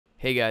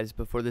Hey guys,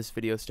 before this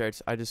video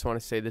starts, I just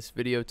want to say this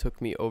video took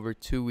me over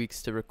 2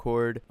 weeks to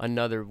record,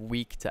 another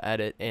week to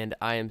edit, and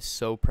I am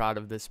so proud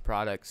of this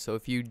product. So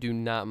if you do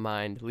not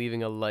mind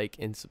leaving a like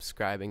and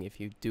subscribing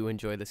if you do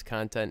enjoy this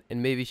content,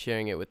 and maybe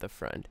sharing it with a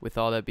friend. With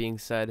all that being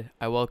said,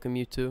 I welcome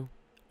you to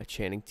a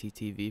Channing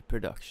TTV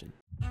production.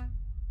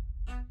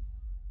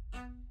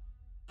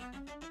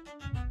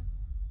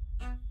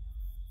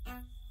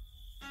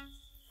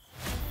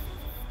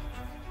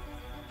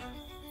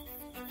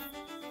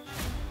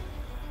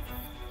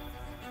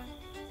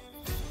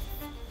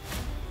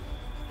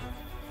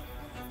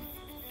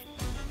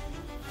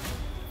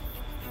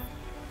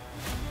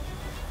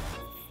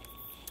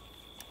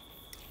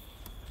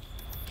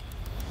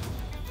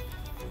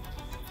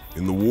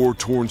 In the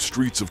war-torn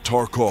streets of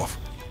Tarkov,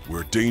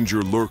 where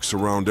danger lurks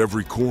around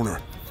every corner,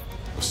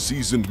 a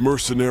seasoned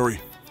mercenary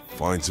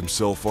finds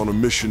himself on a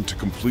mission to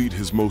complete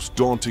his most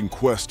daunting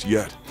quest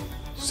yet.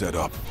 Set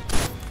up.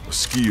 A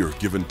skier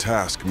given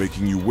task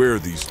making you wear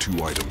these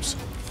two items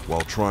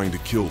while trying to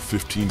kill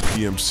 15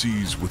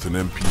 PMCs with an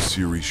MP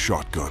series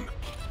shotgun.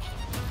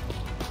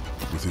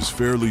 With his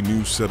fairly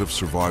new set of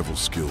survival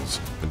skills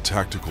and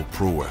tactical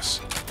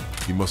prowess,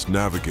 he must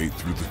navigate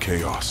through the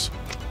chaos,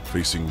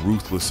 facing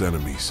ruthless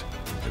enemies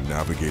and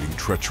navigating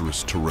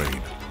treacherous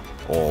terrain,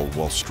 all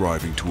while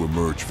striving to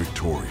emerge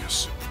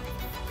victorious.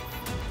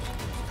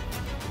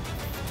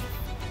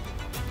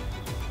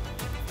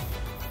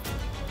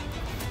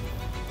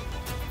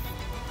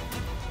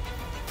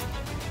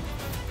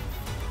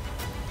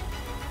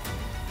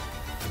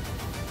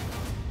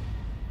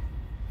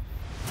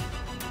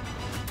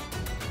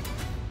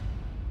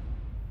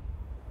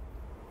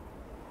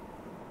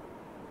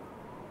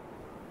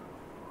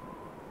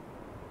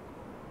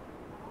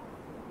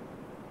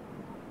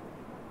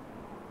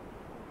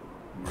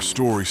 Our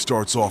story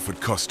starts off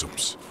at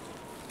customs.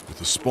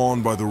 With a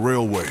spawn by the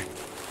railway,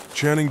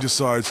 Channing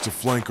decides to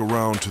flank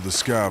around to the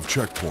scav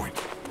checkpoint,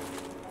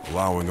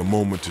 allowing a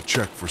moment to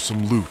check for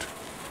some loot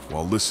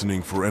while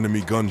listening for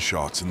enemy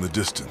gunshots in the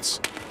distance.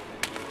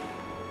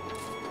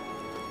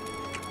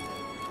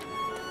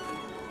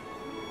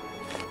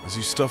 As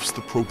he stuffs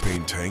the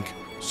propane tank,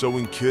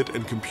 sewing kit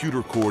and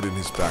computer cord in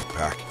his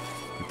backpack,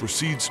 he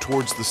proceeds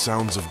towards the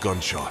sounds of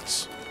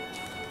gunshots.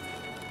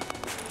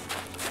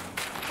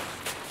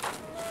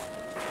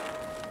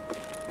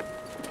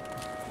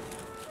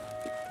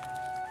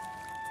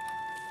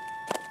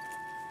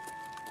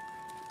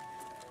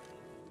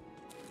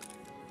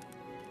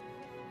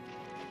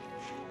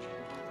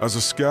 As a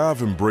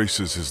scav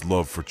embraces his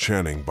love for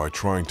Channing by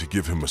trying to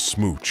give him a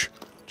smooch,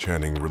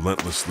 Channing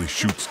relentlessly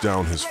shoots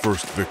down his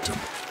first victim,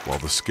 while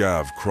the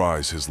scav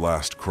cries his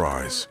last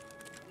cries.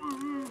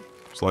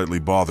 Slightly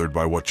bothered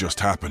by what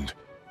just happened,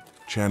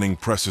 Channing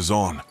presses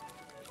on,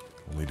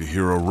 only to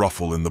hear a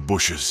ruffle in the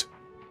bushes.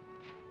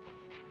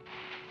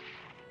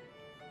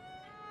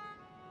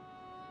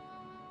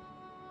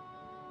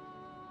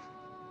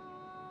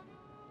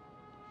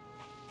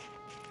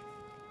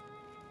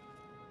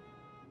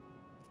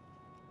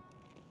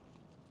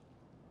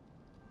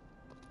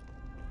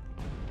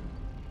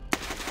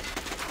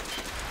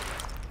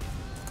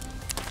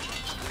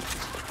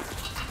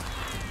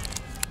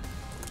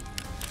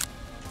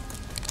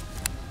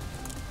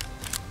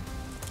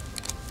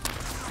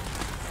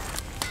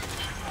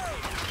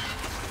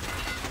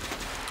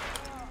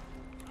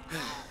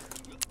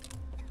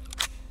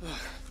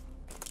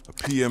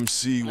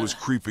 PMC was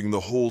creeping the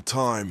whole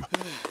time.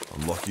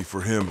 Unlucky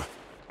for him,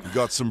 he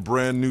got some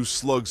brand new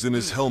slugs in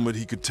his helmet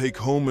he could take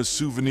home as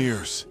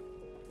souvenirs.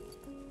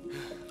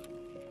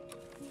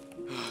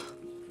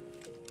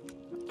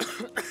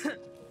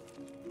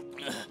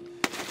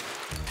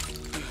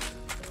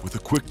 With a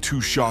quick 2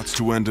 shots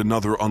to end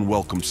another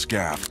unwelcome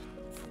scav,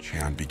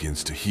 Chan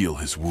begins to heal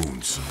his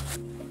wounds.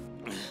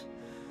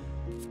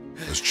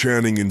 As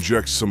Channing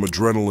injects some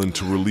adrenaline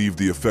to relieve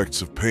the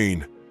effects of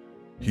pain,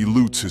 he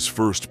loots his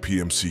first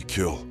PMC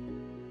kill.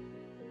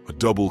 A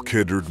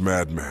double-kittered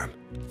madman.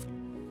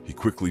 He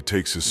quickly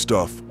takes his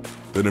stuff,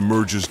 then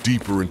emerges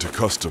deeper into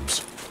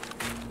customs.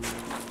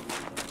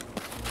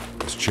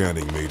 As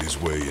Channing made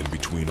his way in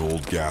between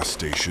Old Gas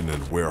Station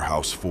and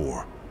Warehouse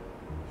 4,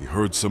 he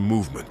heard some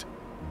movement.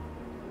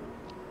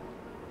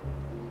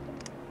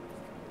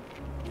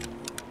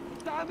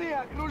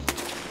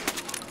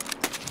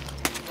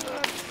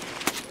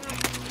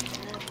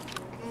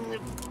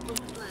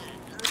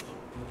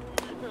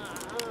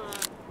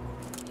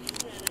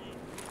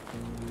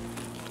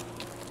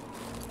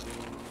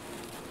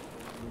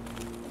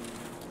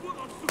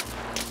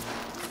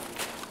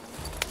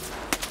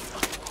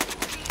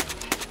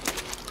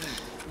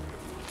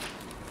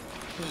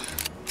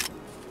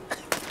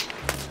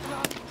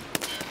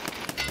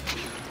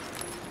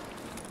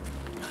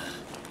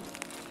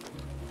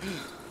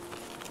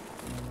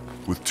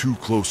 With 2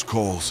 close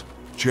calls,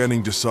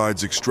 Channing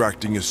decides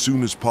extracting as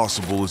soon as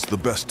possible is the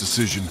best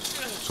decision,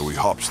 so he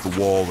hops the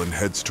wall and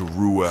heads to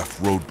Rue F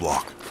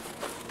roadblock.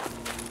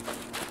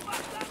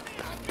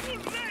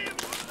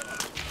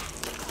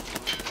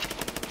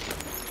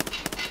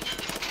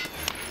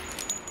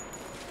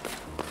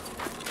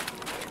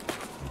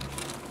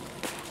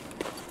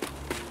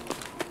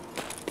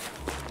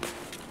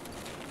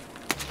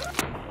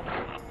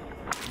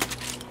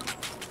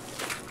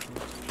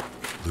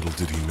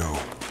 did he know?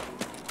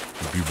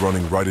 He'd be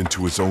running right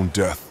into his own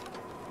death.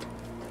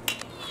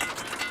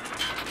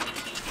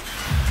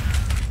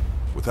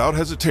 Without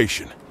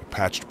hesitation, he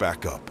patched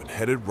back up and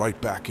headed right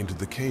back into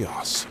the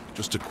chaos,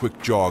 just a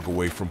quick jog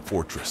away from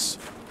Fortress.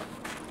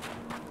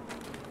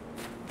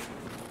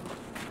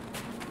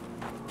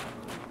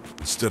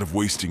 Instead of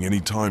wasting any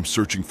time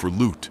searching for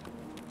loot,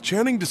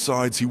 Channing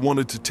decides he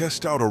wanted to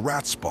test out a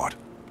rat spot,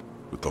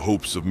 with the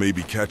hopes of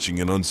maybe catching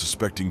an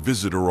unsuspecting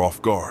visitor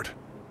off guard.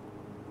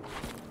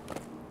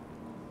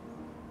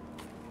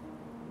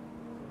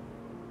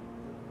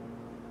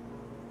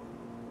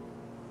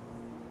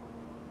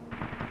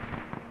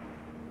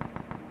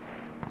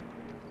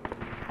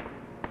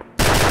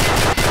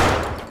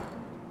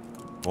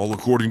 All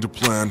according to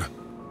plan,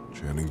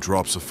 Channing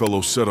drops a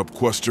fellow setup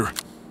quester,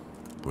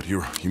 but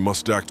here he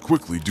must act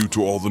quickly due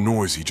to all the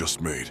noise he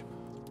just made.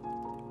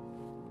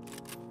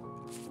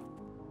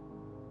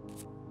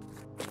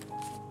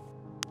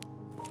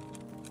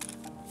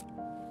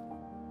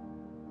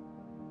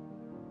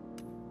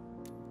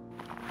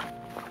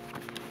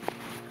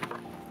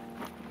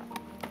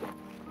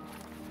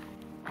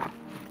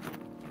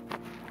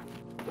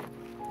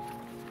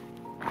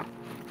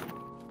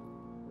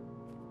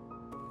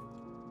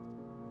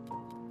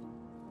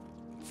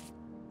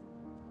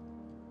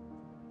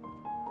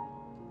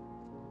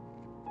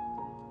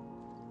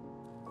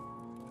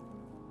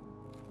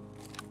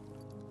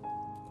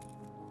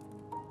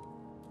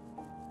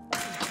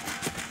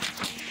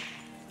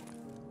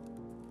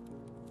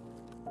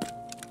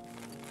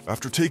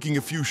 After taking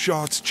a few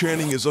shots,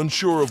 Channing is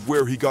unsure of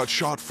where he got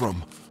shot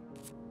from.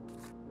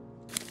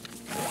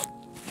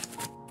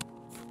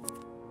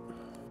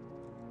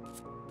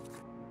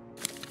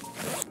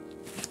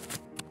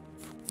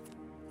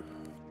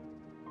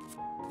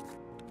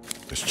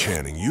 As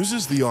Channing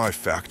uses the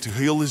IFAK to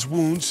heal his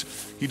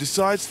wounds, he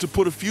decides to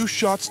put a few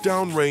shots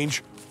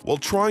downrange while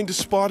trying to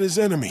spot his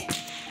enemy.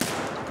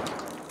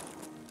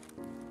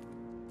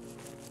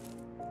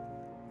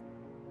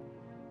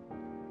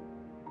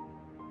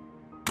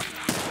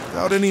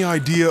 Without any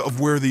idea of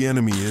where the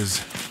enemy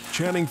is,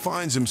 Channing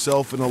finds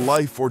himself in a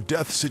life or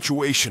death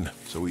situation,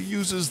 so he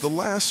uses the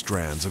last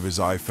strands of his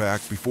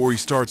IFAK before he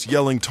starts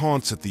yelling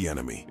taunts at the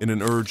enemy in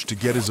an urge to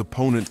get his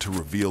opponent to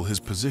reveal his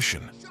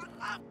position. Shut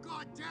up,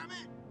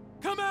 goddammit!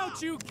 Come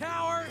out, you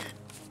coward!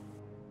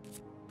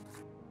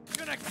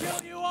 I'm gonna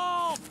kill you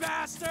all,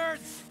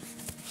 bastards!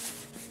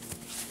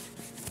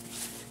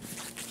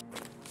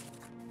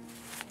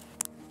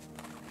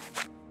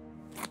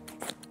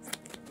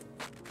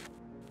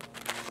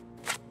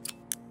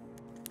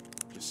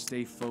 Just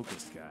stay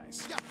focused,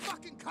 guys. You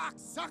fucking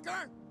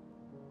cocksucker!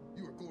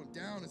 You are going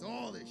down as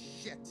all this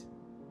shit.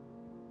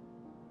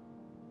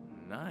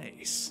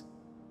 Nice.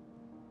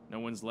 No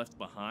one's left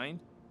behind?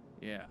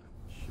 Yeah,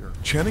 sure.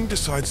 Channing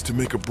decides to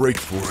make a break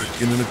for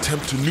it in an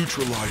attempt to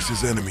neutralize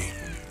his enemy.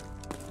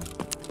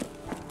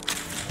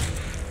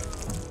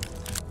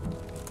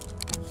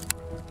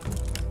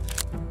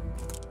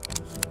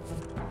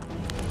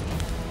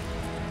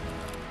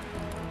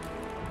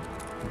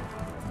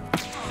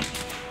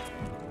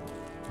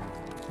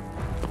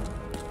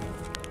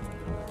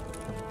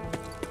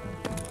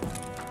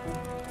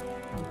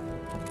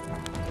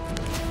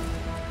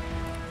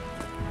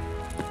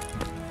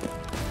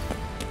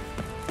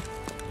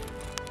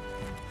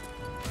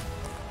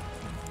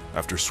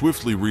 After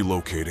swiftly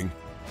relocating,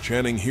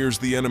 Channing hears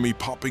the enemy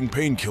popping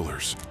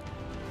painkillers.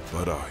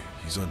 But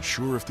he's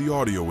unsure if the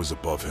audio is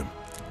above him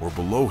or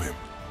below him.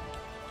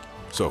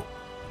 So,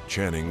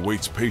 Channing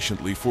waits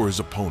patiently for his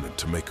opponent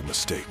to make a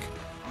mistake,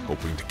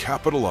 hoping to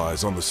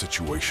capitalize on the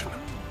situation.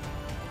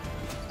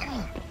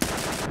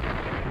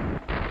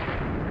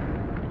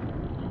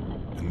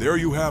 And there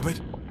you have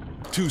it.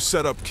 2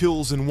 setup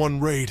kills in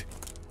 1 raid.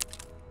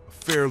 A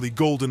fairly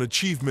golden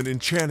achievement in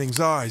Channing's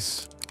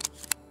eyes.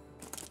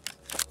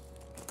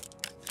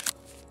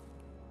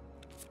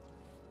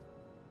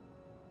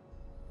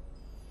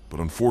 But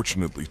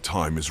unfortunately,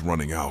 time is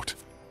running out.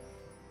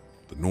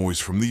 The noise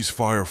from these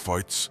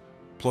firefights,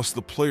 plus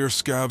the player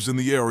scavs in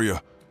the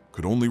area,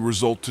 could only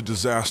result to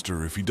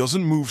disaster if he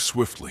doesn't move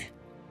swiftly.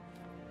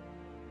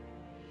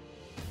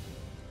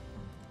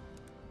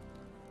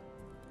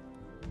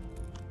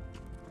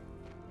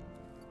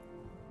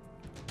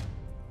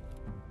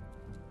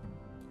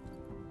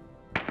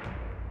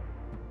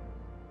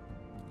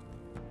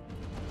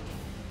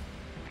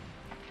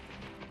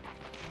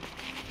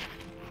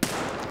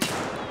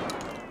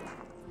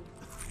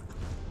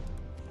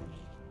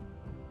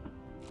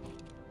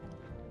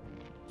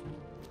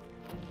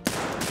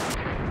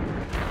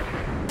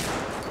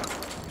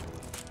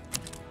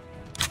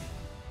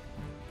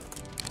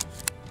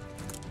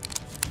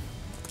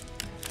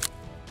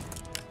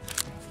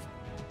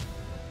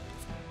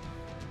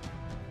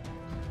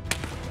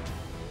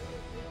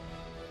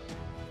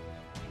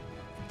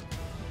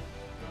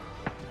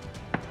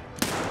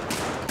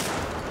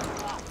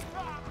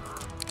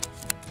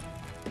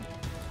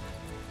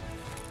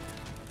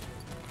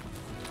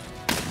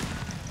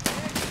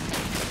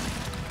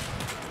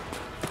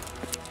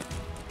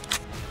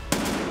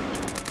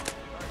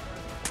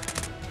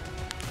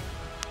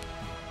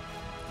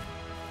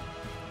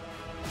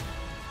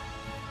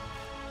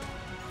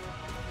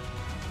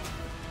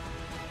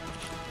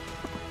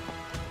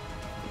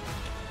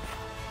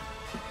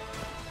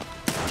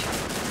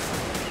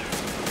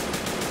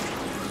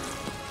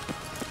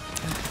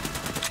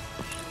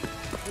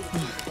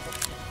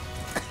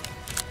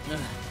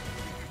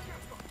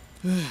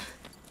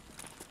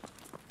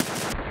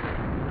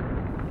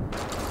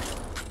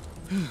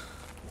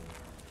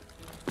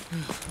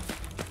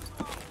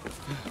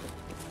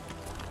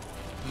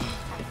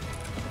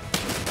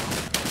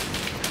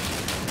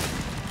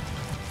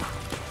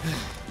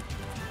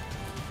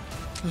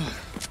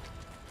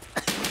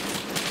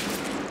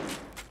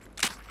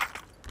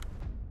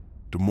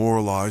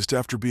 Demoralized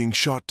after being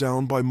shot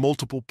down by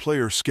multiple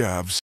player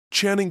scavs,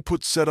 Channing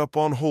puts setup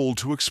on hold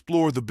to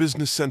explore the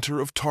business center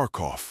of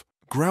Tarkov,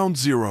 Ground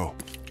Zero.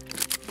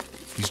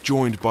 He's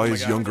joined by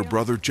his younger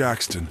brother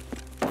Jackson.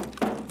 I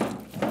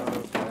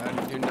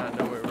do not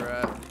know where we're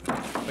at.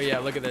 But yeah,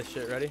 look at this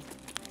shit. Ready?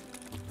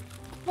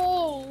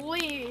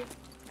 Holy!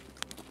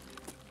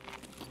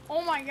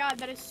 Oh my god,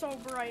 that is so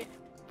bright.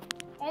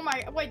 Oh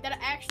my, wait, that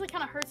actually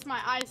kind of hurts my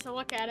eyes to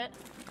look at it.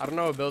 I don't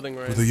know what building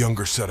we're in. With a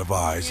younger set of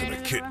eyes and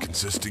a kit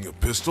consisting of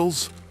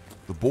pistols,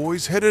 the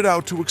boys headed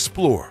out to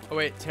explore. Oh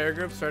wait, Terror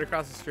Group's right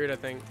across the street, I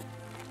think.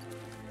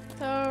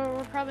 So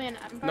we're probably in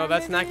Empire. No,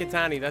 that's maybe?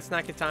 Nakatani. That's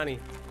Nakatani.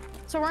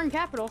 So we're in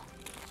Capital.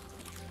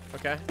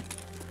 Okay. Okay,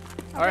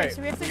 Alright.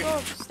 so we have to go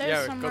upstairs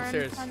Yeah, go somewhere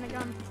upstairs. and find the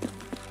gun.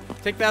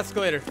 Take the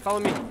escalator. Follow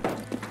me.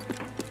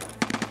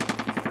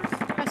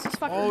 Press this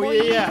fucker. Oh boy.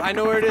 yeah. I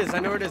know where it is. I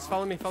know where it is.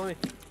 Follow me. Follow me.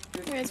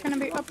 Wait, it's gonna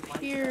be up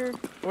here.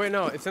 Oh, wait,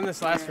 no, it's in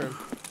this last room.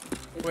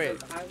 Wait,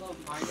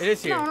 it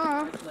is here.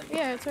 No.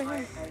 Yeah, it's right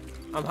here.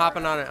 I'm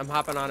hopping on it. I'm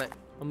hopping on it.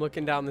 I'm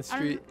looking down the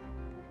street.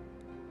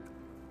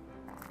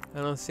 I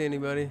don't see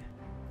anybody.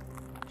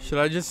 Should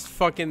I just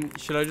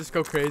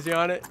go crazy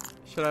on it?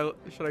 Should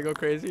I go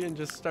crazy and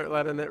just start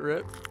letting it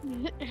rip?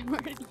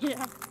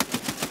 Yeah.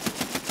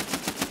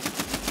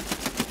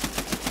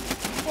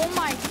 Oh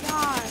my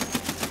god.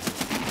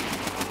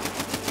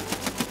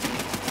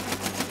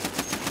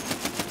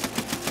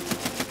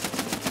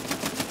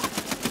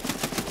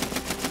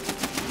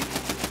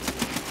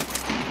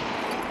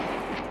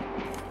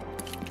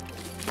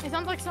 It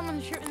sounds like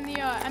someone's shooting the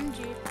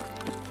MG.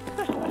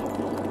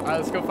 Alright,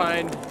 let's go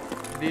find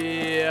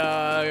the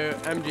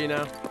MG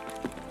now.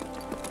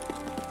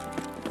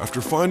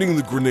 After finding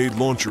the grenade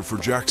launcher for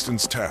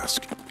Jackson's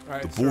task,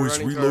 Alright, the so we're boys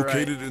running to our right.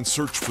 relocated and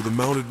searched for the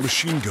mounted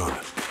machine gun.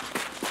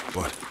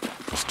 But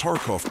as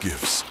Tarkov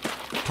gives,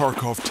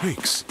 Tarkov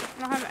takes.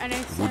 I don't have any.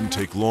 It wouldn't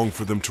take long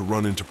for them to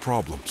run into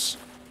problems.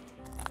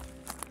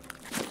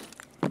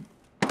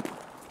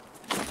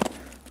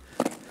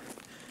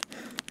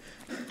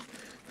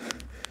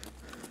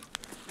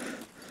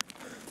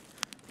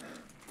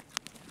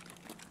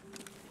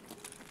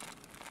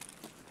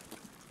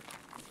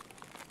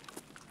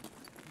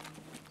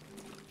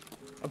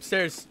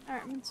 Upstairs.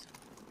 Alright,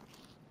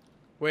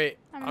 Wait,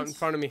 I'm out in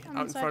front of me. I'm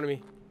Out in inside. front of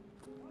me.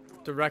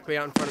 Directly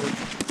out in front of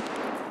me.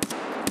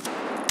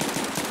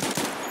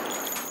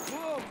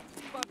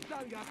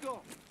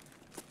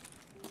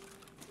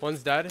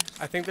 One's dead.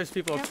 I think there's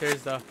people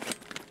upstairs though.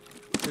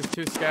 There's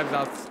two scabs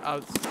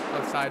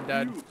outside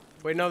dead.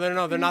 Wait, no, they're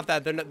not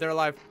dead. They're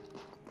alive.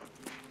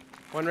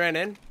 One ran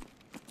in.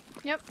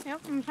 Yep.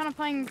 I'm kind of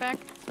playing back.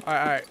 All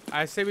right.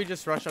 I say we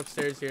just rush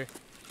upstairs here.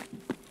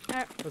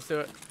 Alright. Let's do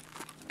it.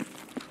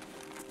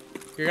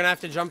 You're gonna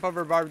have to jump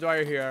over barbed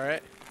wire here, all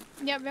right?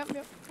 Yep.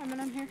 I'm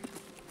in here.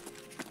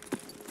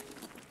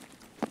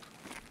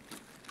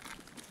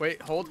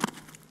 Wait, hold.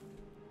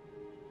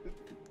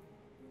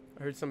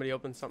 I heard somebody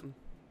open something.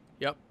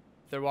 Yep,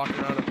 they're walking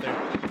around up there.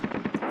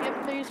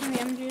 Yep, they're using the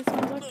MG, it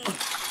sounds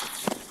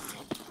like.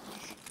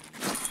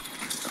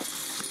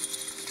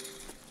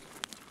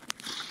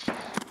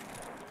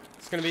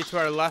 It's gonna be to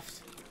our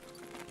left,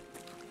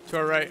 to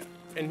our right,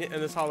 in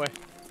this hallway.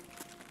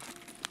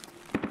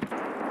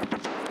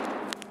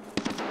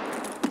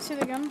 I see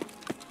the gun.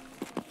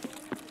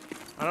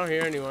 I don't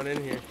hear anyone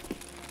in here.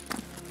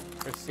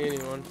 Or see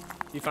anyone.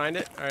 You find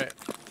it? All right.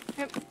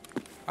 Yep.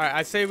 All right.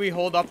 I say we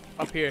hold up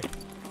here.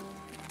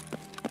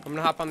 I'm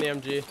gonna hop on the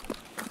MG.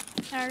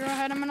 Alright, go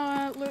ahead. I'm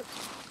gonna loot.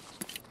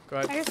 Go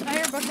ahead. I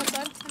hear a bush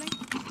outside, I think.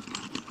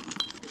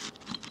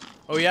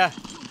 Oh yeah.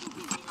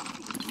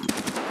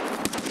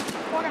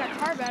 Oh, I got a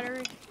car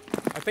battery.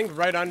 I think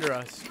right under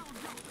us.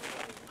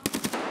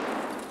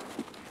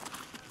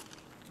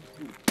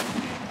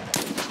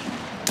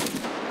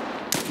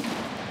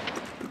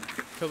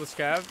 Kill the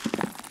scav.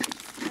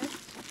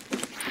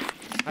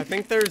 I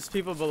think there's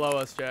people below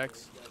us,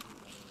 Jax.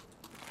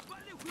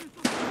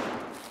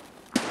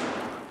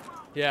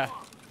 Yeah.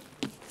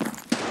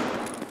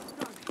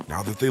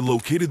 Now that they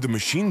located the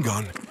machine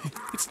gun,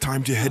 it's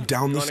time to head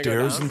down the wanna go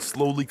stairs down? and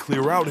slowly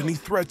clear out any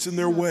threats in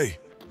their way.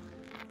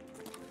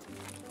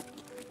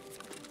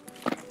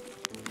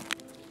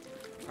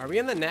 Are we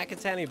in the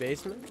Nakatani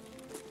basement?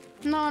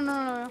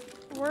 No.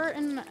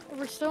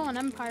 We're still in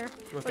Empire.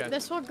 Okay. But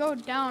this will go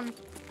down.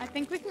 I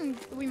think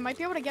we might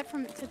be able to get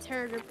to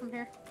Terror Group from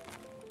here.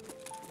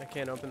 I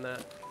can't open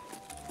that.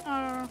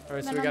 Alright,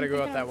 Alright, so we gotta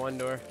go out that one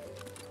door.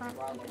 Right.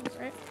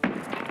 Alright.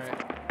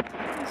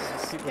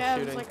 People Scavs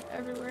shooting. like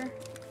everywhere.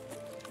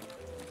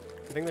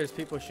 I think there's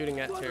people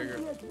shooting at Terror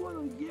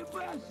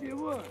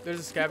Group. There's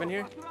a scav in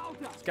here.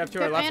 Scav to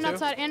our Yep, left and too.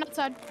 outside, and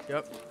outside.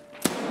 Yep.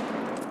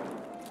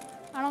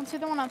 don't see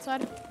the one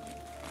outside.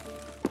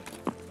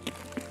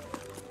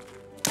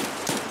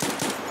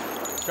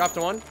 Dropped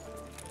one.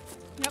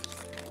 Yep.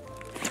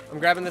 I'm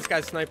grabbing this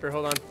guy's sniper.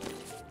 Hold on.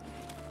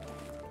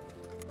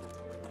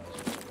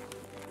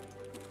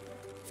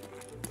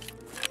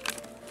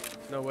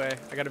 No way.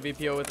 I got a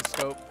VPO with a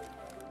scope.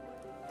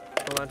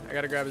 Hold on. I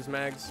gotta grab his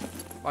mags.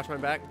 Watch my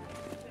back.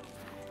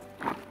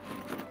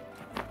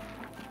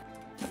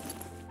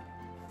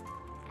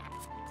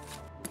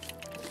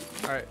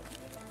 Alright.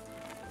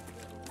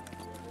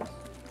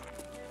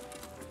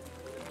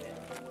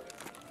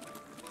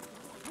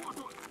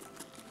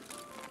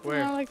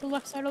 Where? Like the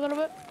left side a little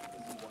bit.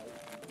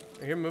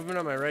 I hear movement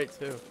on my right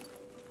too.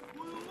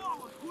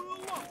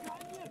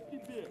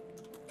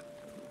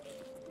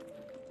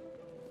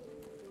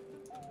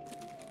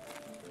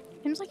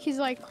 Seems like he's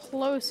like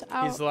close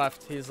out. He's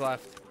left. He's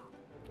left.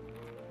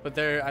 But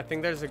there, I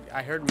think there's a.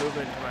 I heard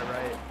movement to my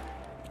right.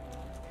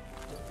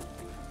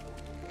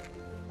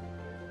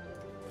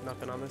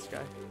 Nothing on this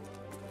guy.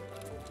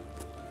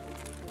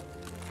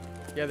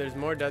 Yeah, there's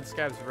more dead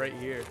scabs right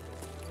here.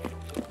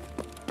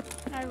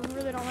 I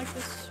really don't like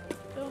this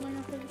building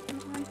up here.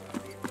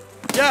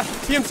 Yeah,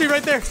 TMC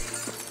right there.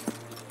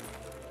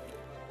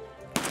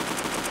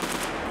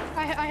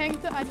 I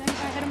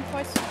hit him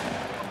twice.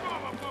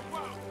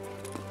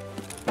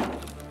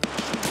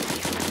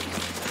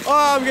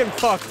 Oh, I'm getting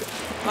fucked.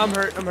 I'm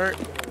hurt. I'm hurt.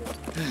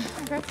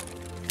 Okay.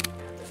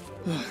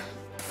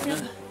 Yep.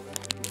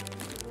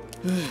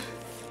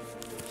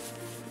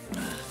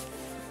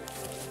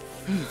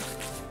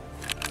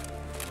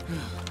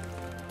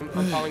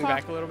 I'm falling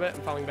back a little bit.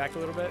 I'm falling back a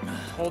little bit.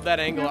 Hold that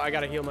angle. I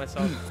gotta heal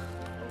myself.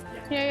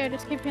 Yeah,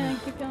 just keep healing,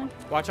 keep healing.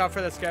 Watch out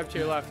for the scab to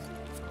your left.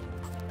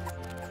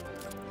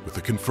 With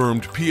a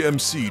confirmed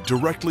PMC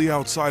directly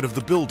outside of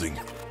the building,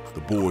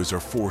 the boys are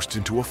forced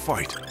into a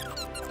fight.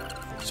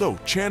 So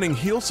Channing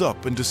heals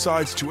up and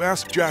decides to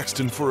ask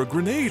Jackson for a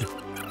grenade,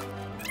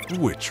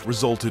 which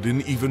resulted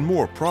in even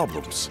more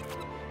problems.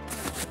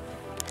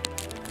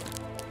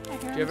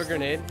 Do you have a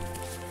grenade?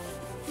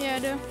 Yeah, I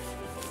do.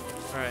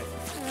 Alright.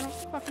 I don't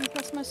fucking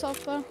trust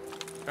myself though.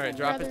 Alright,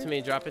 drop it to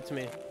me. Drop it to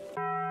me.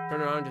 Turn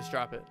around and just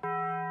drop it.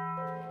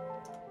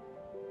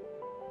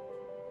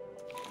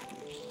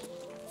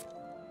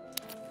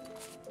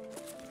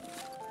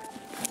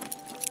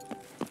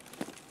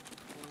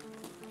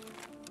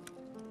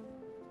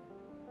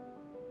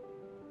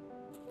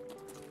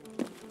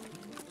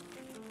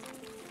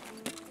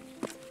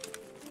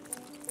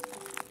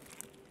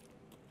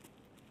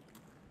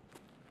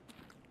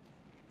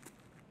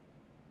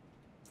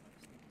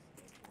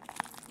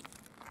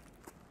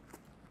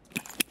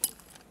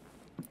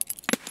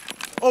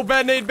 Oh,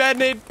 bad nade, bad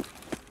nade.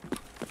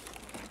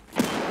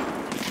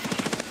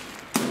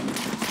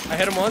 I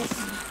hit him once.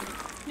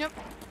 Yep.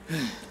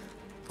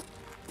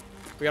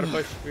 We gotta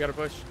push. We gotta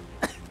push.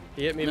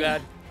 He hit me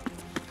bad.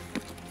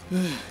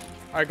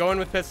 Alright, go in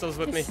with pistols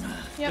with me.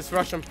 Yep. Just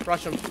rush him.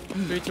 Rush him.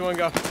 3, 2, 1,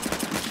 go.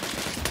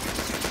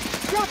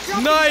 Drop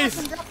Nice!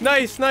 him, drop him.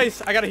 Nice,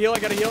 nice. I gotta heal. I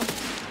gotta heal.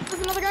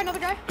 There's another guy,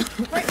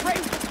 Right.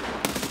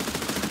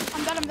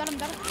 I'm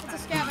dead. It's a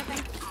scab, I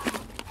think.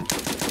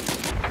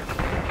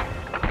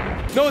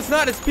 No, it's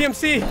not. It's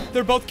PMC.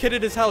 They're both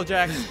kitted as hell,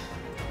 Jax.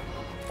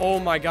 Oh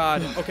my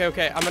god.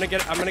 Okay. I'm gonna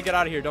get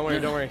out of here. Don't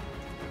worry.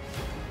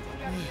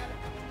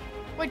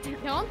 Wait, did you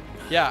kill him?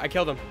 Yeah, I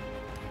killed him.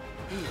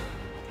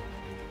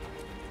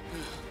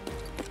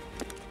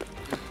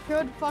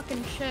 Good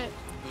fucking shit.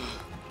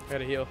 I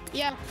gotta heal.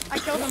 Yeah, I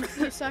killed him.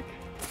 You suck.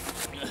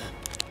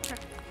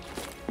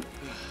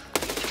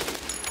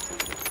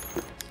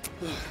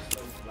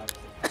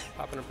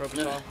 Popping a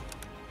propofol.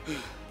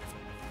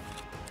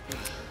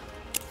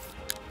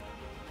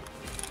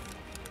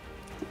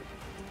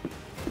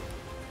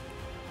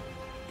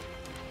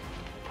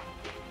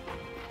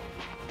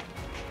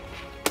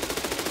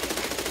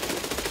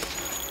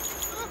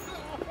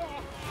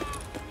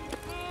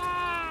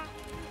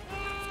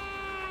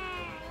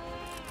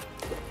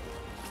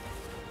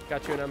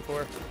 Got you an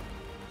M4.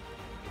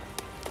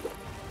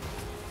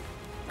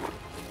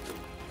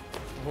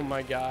 Oh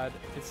my god,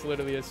 it's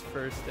literally his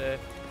first day.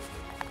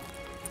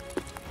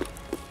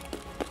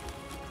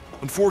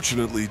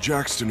 Unfortunately,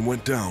 Jackson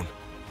went down.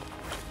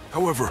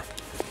 However,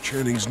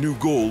 Channing's new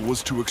goal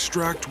was to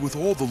extract with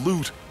all the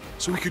loot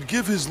so he could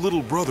give his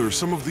little brother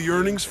some of the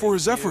earnings for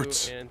his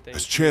efforts.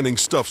 As Channing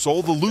stuffs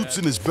all the loots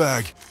in his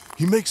bag,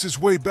 he makes his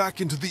way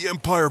back into the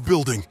Empire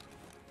building.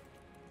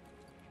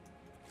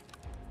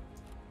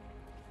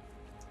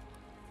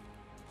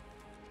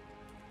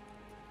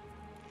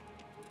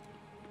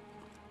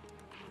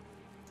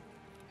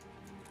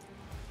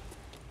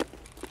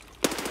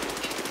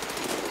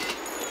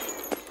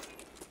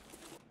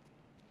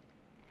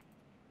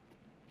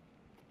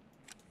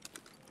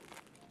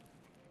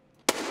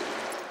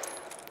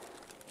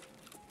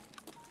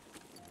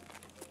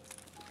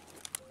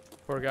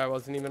 Poor guy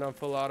wasn't even on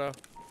full auto.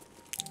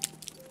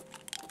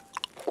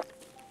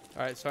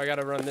 Alright, so I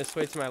gotta run this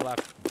way to my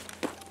left.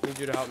 Need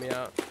you to help me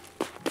out.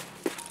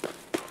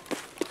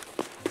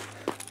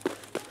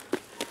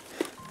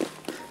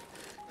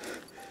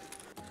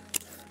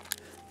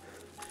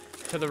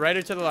 To the right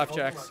or to the left,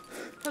 Jax?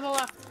 To the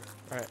left.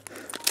 Alright.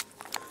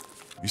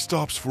 He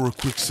stops for a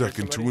quick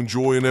second to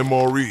enjoy an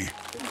MRE,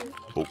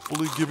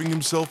 hopefully giving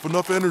himself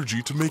enough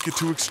energy to make it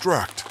to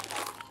extract.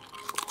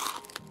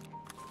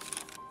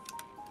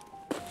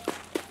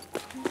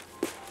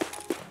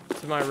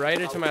 To my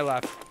right or to my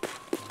left?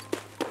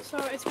 So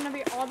it's gonna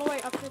be all the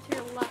way up to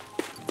your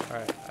left.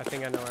 Alright, I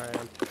think I know where I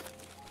am.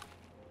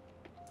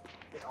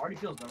 It already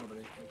feels done with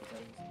it.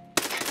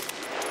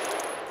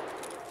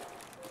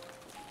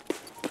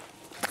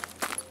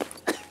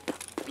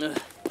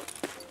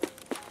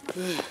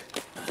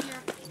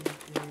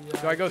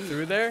 Do I go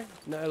through there?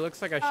 No, it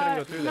looks like I shouldn't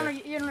go through no,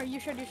 there. No,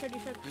 you should.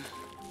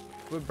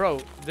 But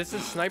bro, this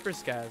is sniper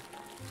scav.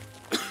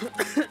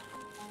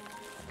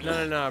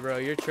 No, bro,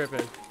 you're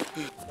tripping.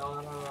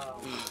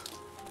 No.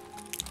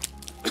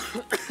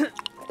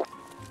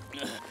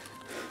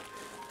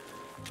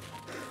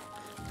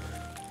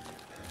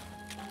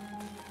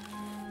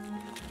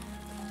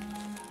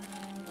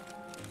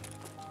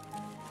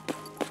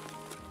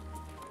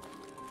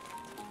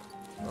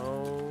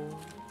 Oh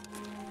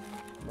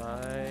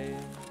my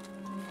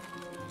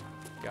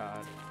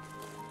god.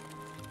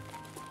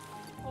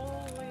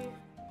 Holy.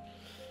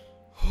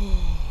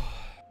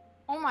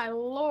 Oh my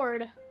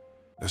lord.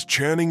 As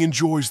Channing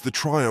enjoys the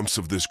triumphs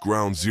of this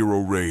Ground Zero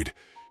raid,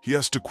 he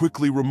has to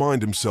quickly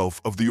remind himself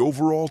of the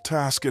overall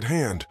task at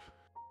hand.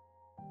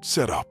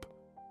 Setup.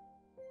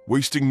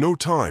 Wasting no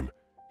time,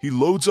 he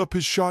loads up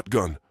his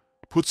shotgun,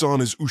 puts on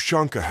his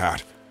Ushanka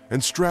hat,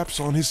 and straps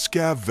on his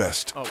scav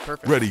vest, Oh,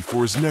 perfect. ready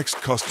for his next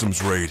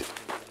customs raid.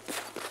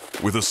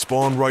 With a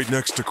spawn right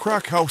next to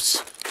Crack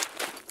House,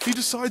 he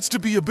decides to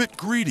be a bit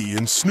greedy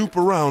and snoop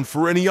around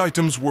for any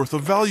items worth a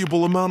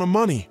valuable amount of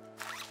money.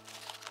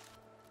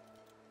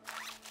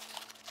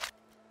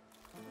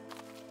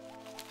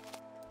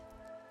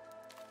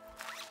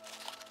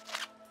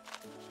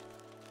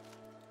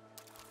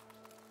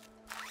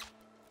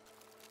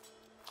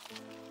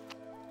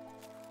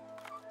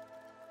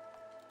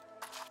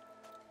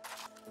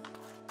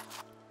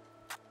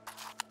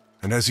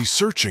 And as he's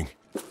searching,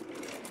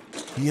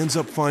 he ends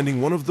up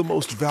finding one of the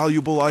most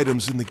valuable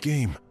items in the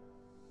game: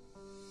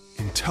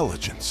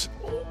 intelligence.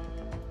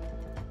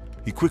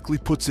 He quickly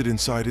puts it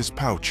inside his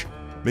pouch,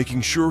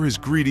 making sure his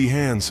greedy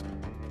hands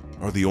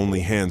are the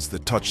only hands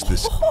that touch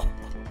this.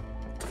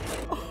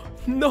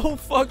 No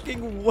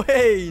fucking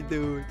way,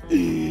 dude.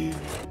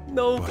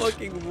 No But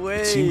fucking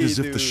way. It seemed as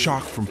if dude. the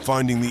shock from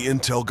finding the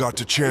intel got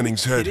to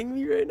Channing's Are you head, kidding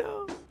me right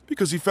now?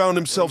 because he found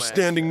himself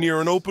standing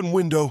near an open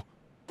window,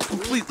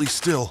 completely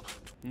still.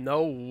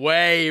 No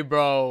way,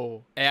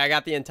 bro. Hey, I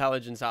got the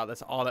intelligence out.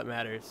 That's all that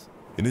matters.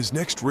 In his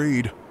next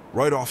raid,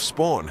 right off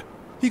spawn,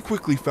 he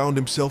quickly found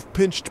himself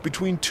pinched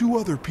between two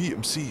other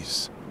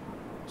PMCs.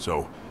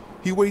 So,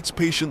 he waits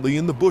patiently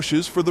in the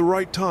bushes for the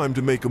right time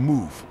to make a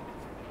move.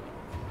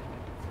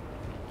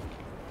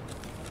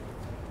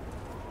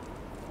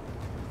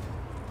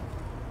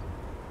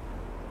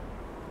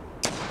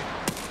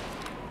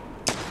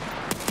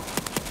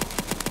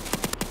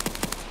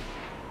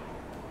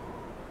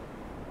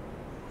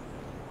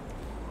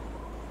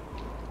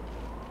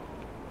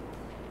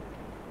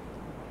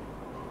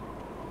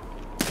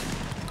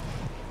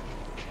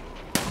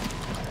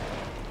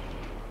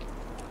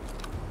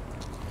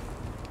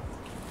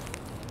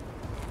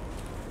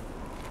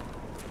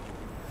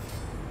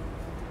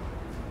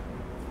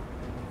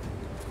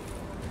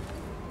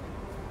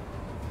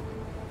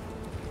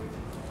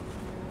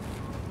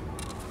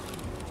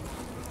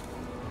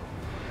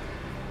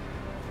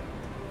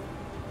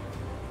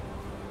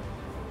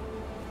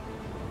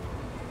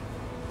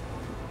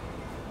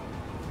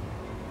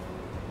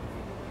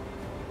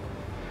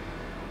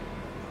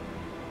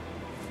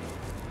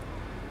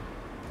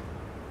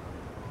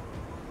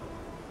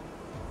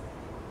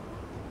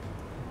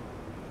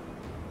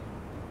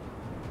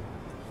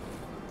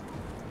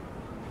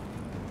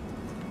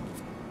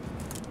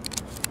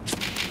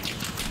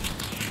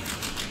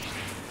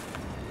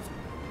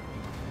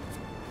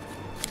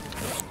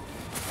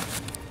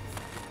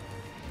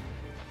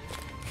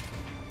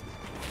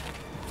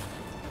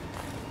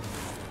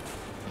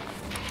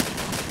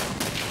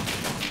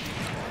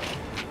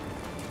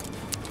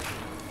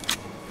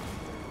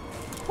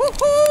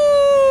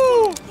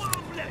 Woohoo!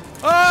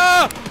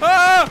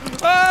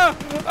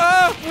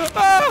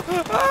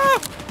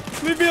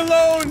 Leave me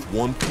alone!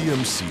 One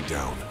PMC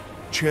down,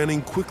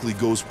 Channing quickly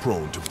goes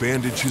prone to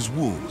bandage his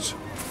wounds,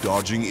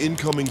 dodging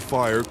incoming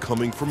fire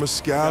coming from a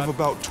scav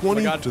about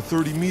 20 to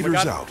 30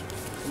 meters out.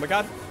 Oh my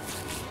god.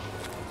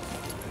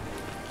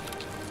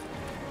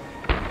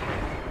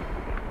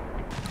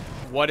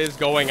 What is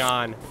going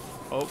on?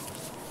 Oh.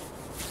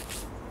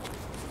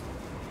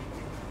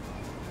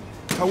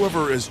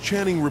 However, as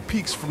Channing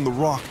repeats from the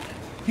rock,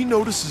 he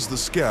notices the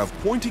scav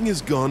pointing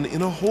his gun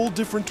in a whole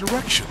different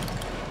direction,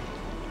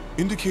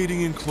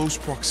 indicating in close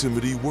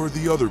proximity where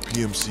the other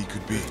PMC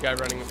could be. This guy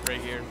running right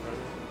here in front of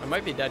me. I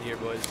might be dead here,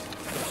 boys.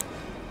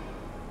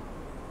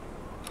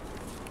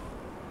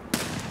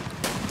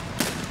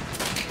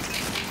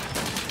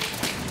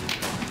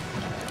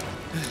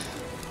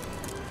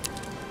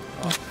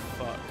 Oh,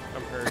 fuck.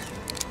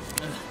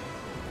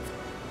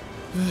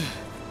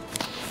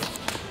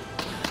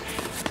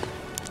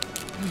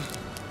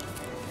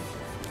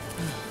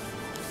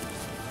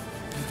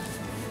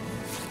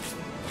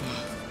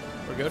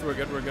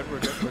 We're good.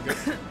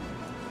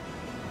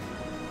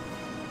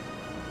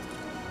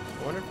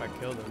 I wonder if I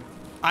killed him.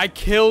 I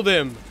killed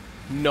him!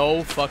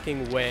 No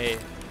fucking way.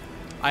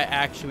 I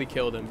actually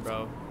killed him,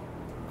 bro.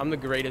 I'm the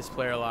greatest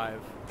player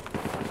alive.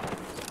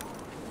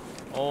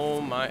 Oh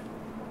my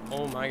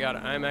god.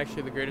 I'm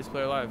actually the greatest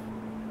player alive.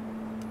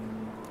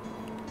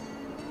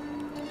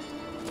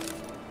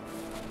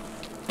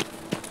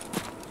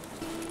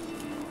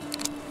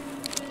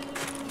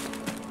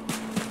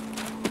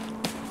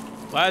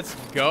 Let's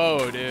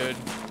go, dude.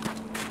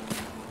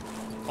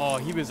 Oh,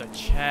 he was a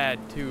Chad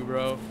too,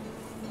 bro.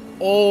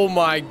 Oh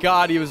my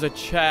god, he was a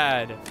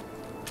Chad.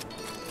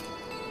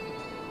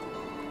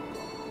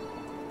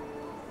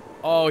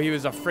 Oh, he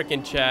was a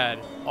freaking Chad.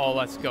 Oh,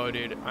 let's go,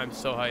 dude. I'm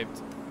so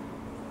hyped.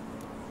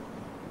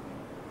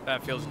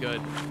 That feels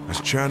good. As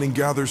Channing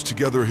gathers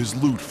together his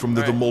loot from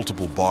the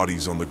multiple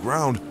bodies on the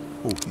ground,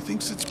 he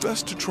thinks it's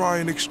best to try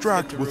and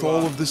extract with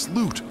all of this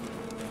loot.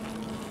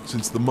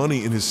 Since the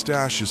money in his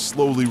stash is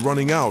slowly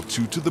running out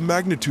due to the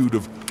magnitude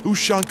of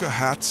Ushanka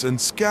hats and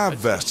scav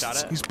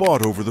vests he's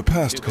bought over the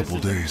past couple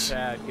days.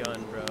 Chad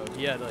gun, bro.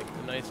 He had like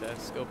a nice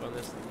ass scope on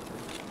this thing.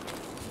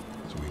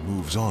 So he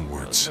moves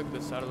onwards. Let's hook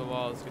this out of the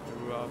wall. Let's get the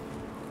roof off.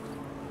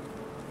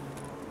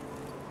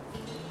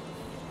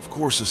 Of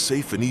course, a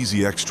safe and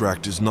easy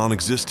extract is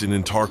non-existent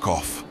in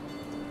Tarkov.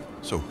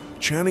 So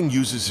Channing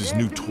uses his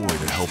new toy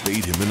to help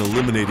aid him in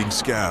eliminating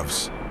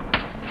scavs.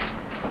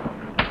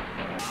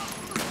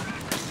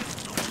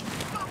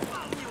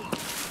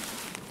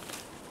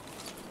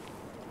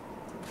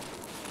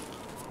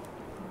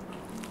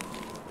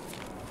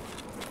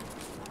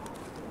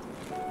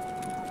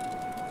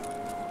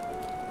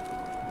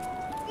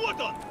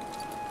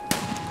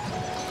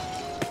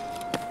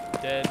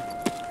 Dead.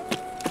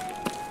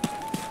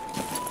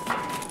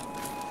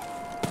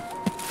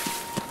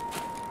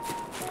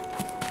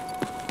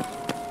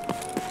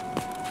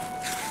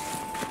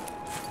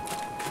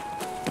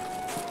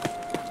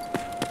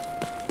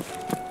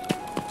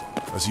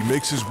 As he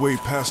makes his way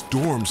past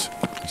dorms,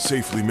 he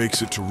safely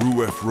makes it to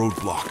Rue F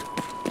roadblock.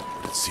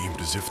 It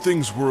seemed as if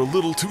things were a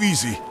little too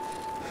easy.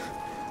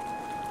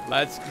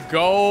 Let's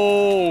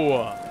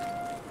go!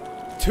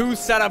 2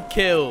 setup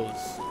kills.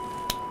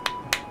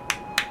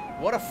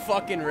 What a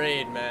fucking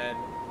raid, man.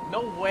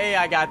 No way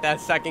I got that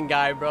second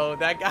guy, bro.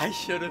 That guy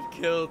should have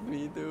killed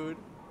me, dude.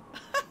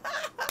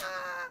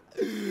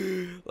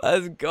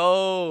 Let's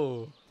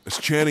go. As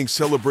Channing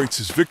celebrates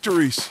his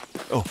victories,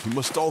 he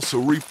must also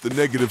reap the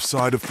negative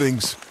side of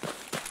things,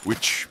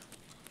 which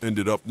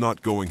ended up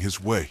not going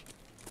his way.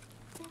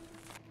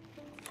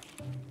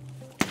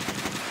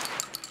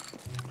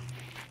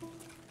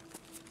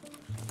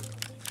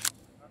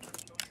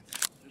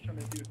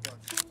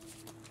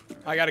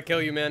 I gotta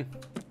kill you, man.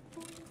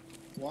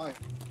 Why?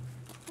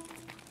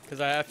 Cause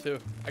I have to.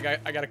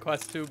 I got a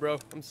quest too, bro.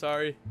 I'm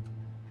sorry.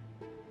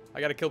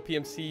 I gotta kill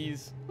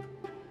PMCs.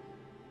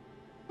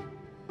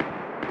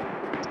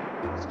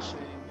 It's a shame,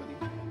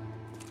 buddy.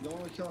 You don't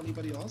want to kill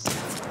anybody else?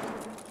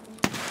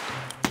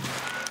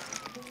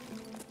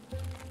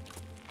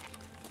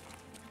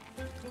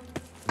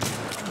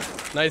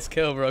 Nice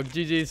kill, bro.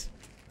 GG's.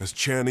 As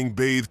Channing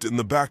bathed in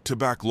the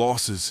back-to-back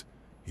losses,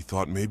 he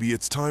thought maybe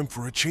it's time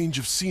for a change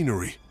of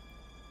scenery.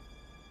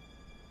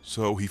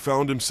 So he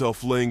found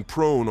himself laying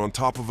prone on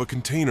top of a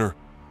container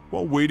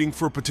while waiting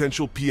for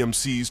potential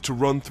PMCs to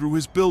run through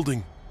his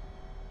building.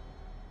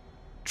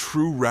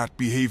 True rat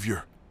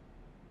behavior.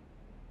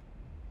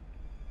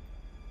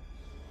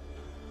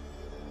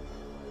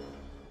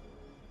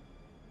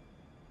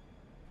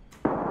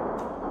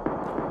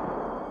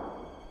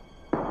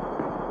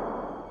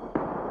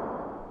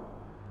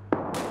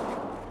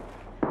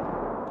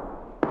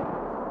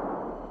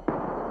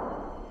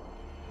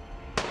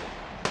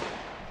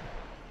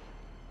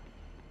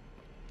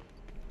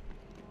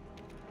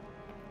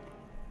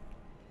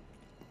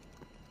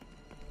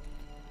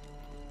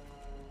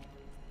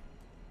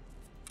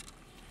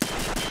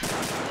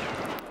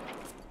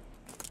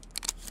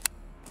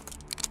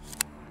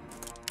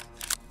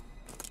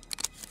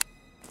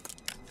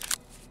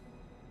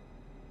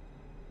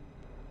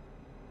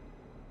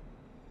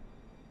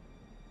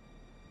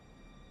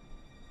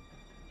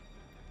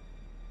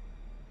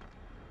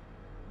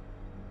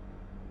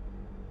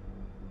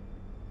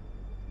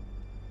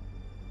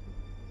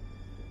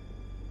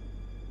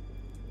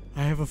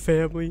 I have a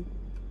family.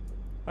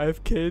 I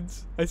have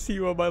kids. I see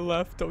you on my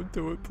left. Don't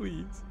do it,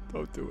 please.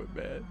 Don't do it,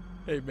 man.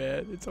 Hey,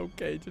 man, it's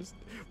okay. Just,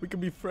 we can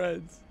be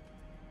friends.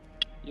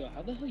 Yo,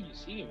 how the hell you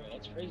see me, bro?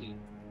 That's crazy.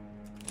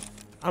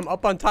 I'm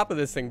up on top of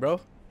this thing,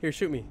 bro. Here,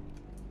 shoot me.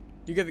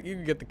 You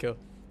can get the kill.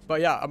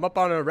 But yeah, I'm up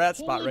on a rat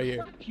spot right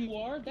here. You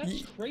are?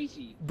 That's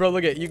crazy. Bro,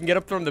 look at you can get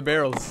up from the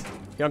barrels.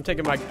 Yeah, I'm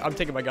taking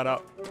my gun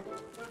out.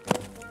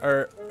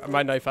 Or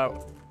my knife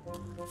out.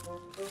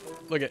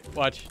 Look at,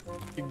 watch.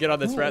 You can get on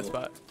this rat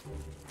spot.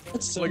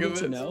 That's so good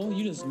to know.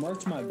 You just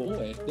marked my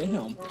boy.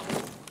 Damn.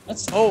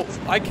 That's oh,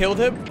 I killed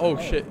him? Oh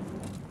shit.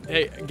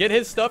 Hey, get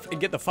his stuff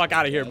and get the fuck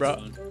out of here, bro.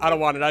 Fun. I don't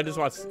want it. I just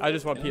want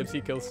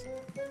PMC kills.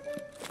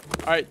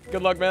 Alright,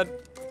 good luck, man.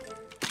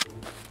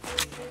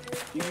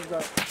 You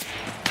got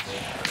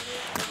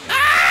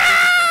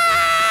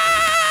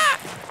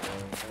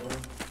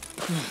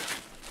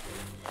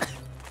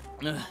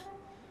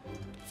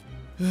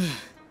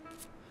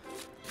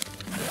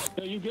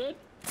Yo, you good?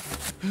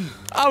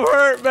 I'm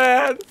hurt,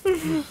 man.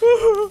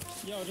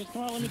 Yo, just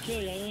come on, let me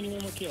kill you. I only need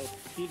one more kill.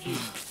 GG.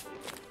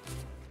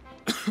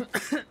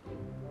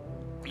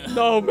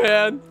 No,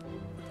 man.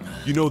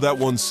 You know that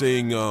one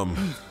saying,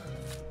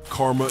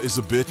 karma is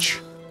a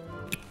bitch?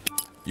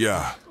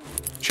 Yeah,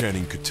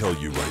 Channing could tell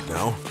you right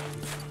now.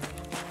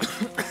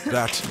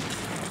 That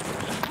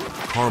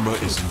karma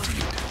is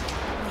indeed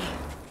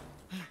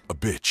a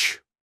bitch.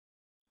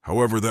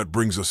 However, that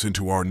brings us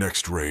into our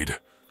next raid,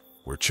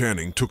 where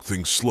Channing took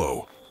things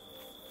slow.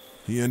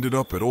 He ended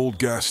up at Old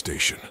Gas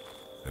Station,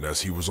 and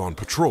as he was on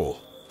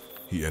patrol,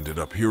 he ended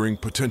up hearing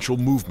potential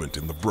movement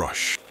in the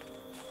brush.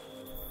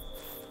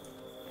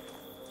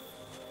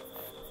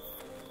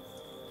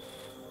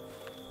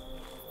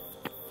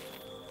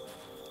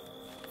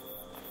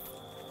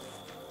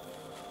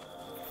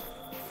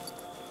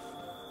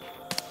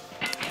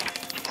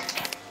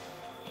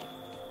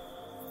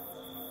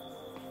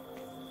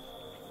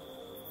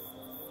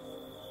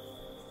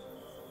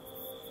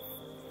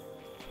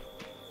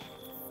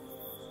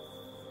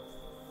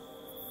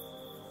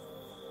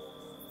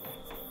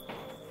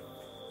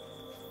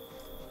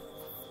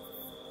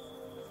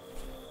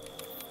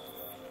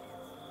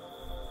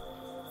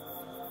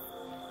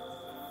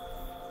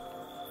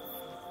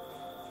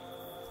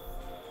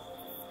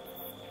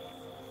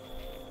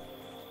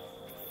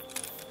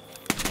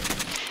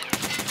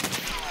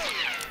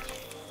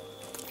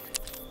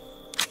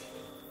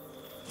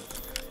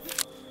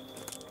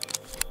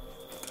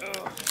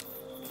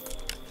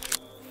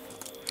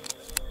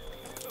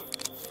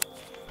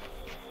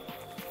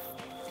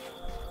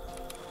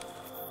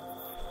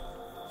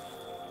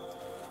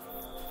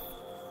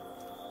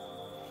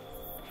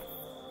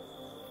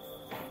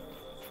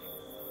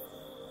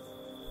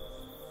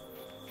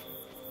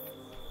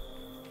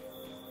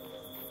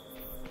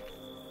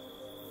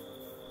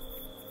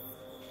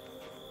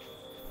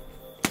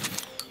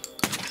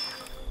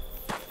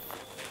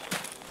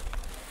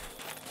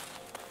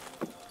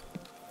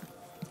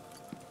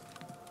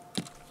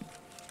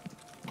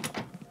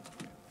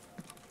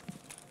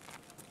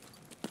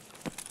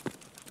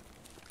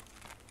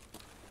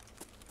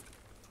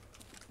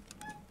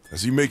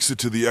 As he makes it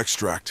to the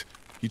extract,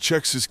 he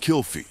checks his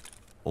kill feed,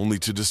 only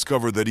to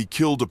discover that he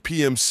killed a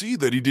PMC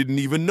that he didn't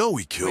even know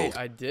he killed. Wait,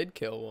 I did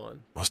kill one.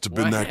 Must have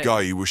been that What?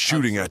 guy he was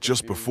shooting I'm so at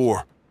just confused.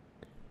 before.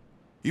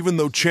 Even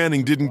though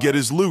Channing didn't get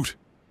his loot,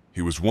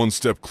 he was one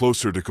step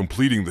closer to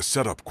completing the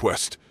setup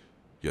quest.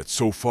 Yet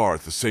so far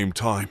at the same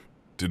time,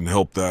 didn't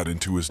help that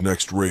into his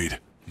next raid.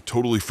 He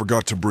totally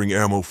forgot to bring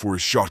ammo for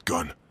his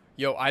shotgun.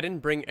 Yo, I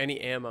didn't bring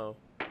any ammo.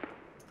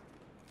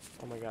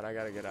 Oh my god, I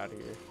gotta get out of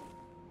here.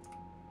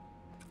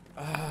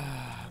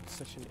 Ah, I'm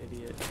such an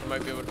idiot. I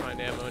might be able to find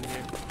ammo in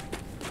here.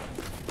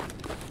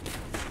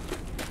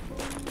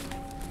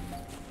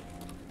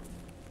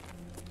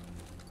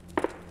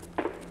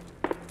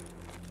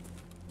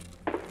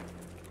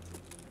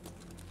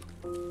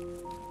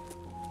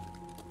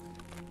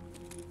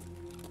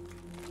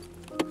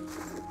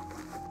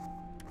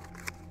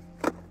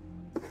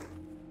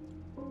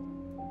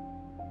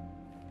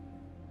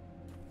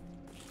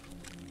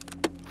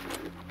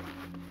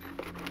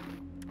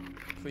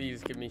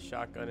 Please give me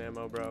shotgun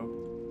ammo, bro.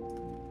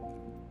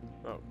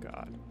 Oh,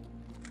 God.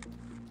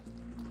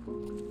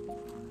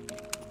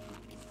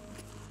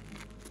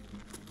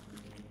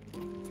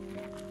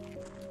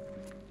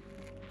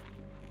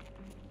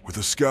 With a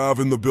scav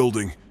in the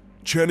building,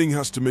 Channing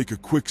has to make a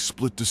quick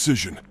split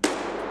decision.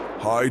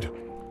 Hide,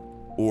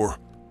 or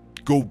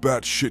go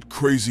batshit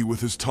crazy with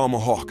his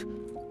tomahawk.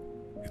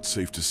 It's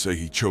safe to say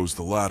he chose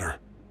the latter.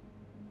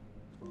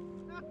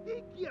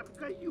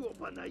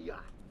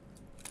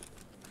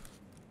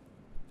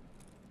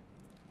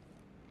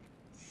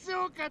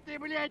 Сука ты,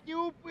 блядь, не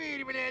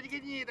упырь, блядь,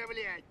 гнида,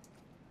 блядь!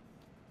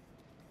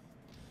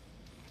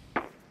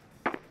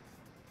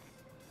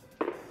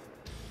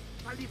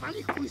 Вали,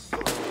 вали, хуй,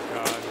 сука!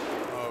 God.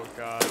 Oh,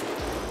 God.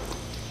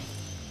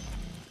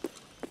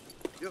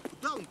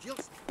 Куда он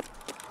делся?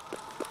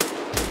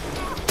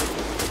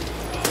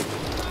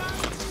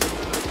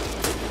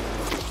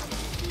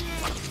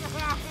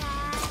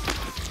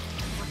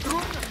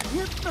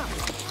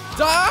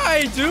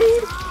 Die,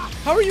 dude!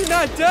 How are you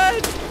not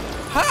dead?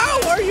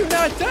 How are you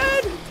not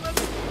dead?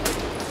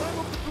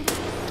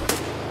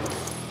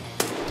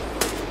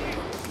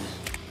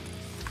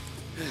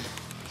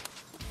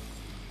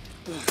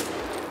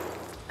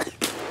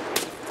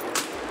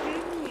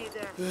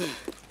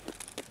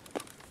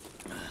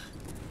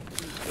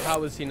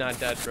 How is he not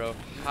dead, bro?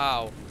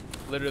 How?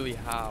 Literally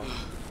how?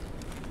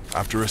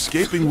 After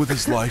escaping with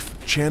his life,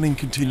 Channing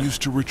continues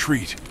to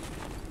retreat.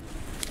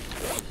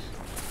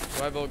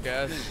 Do I vote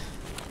gas?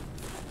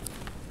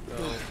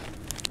 No.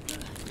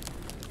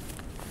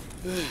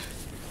 This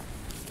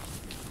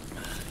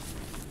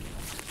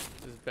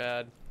is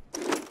bad.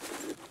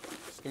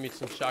 Just give me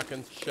some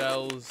shotgun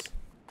shells.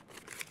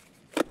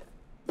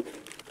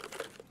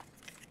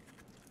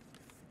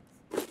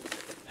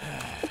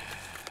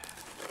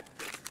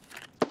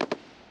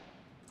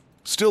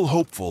 Still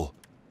hopeful,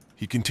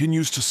 he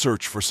continues to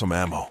search for some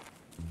ammo.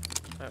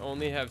 I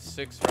only have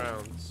 6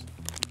 rounds.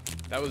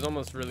 That was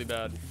almost really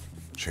bad.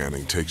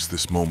 Channing takes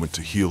this moment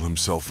to heal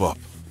himself up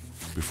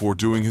before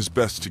doing his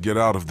best to get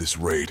out of this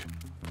raid.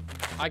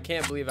 I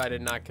can't believe I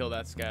did not kill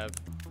that scav.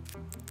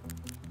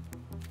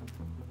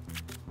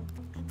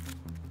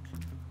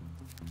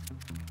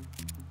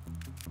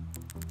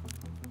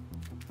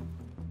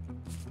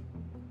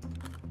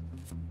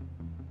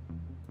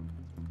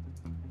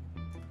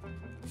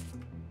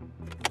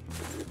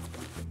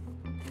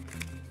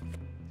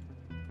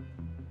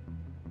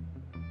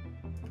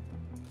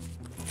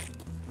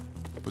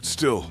 But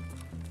still,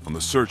 on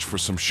the search for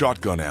some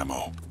shotgun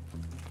ammo.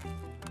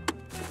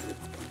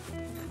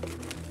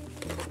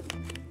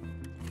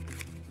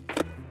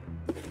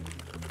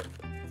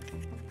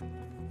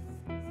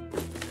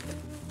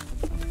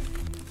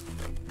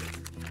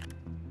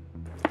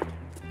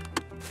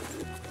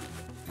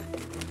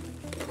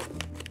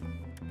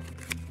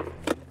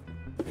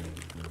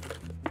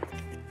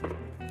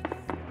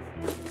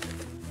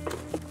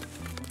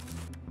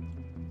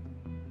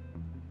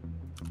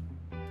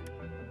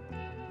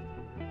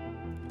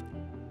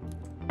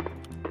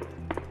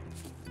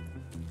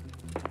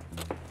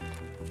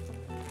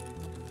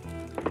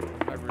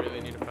 I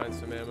really need to find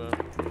some ammo.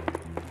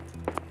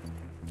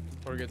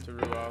 Or get to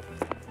Rue off.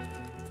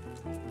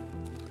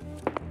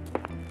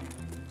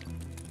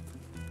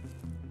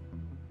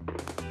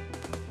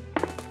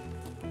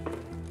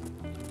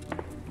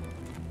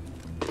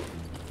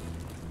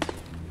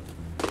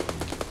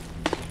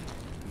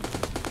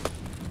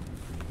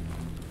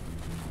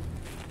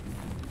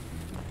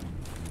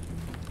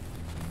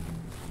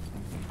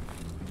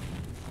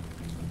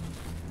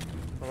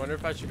 I wonder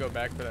if I should go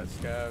back for that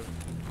scav.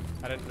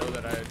 I didn't know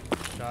that I had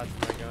shots in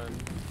my gun.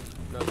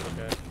 No, it's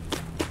okay.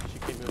 I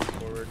should keep moving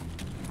forward.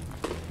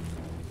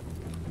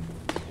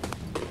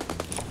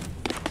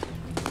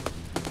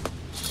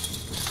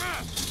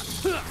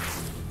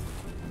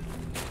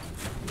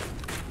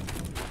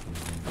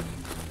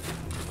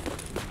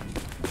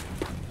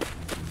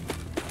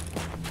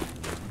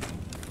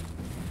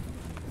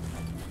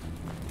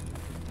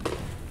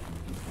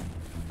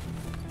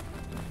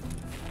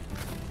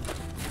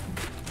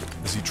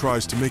 As he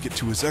tries to make it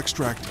to his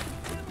extract,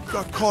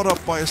 got caught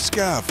up by a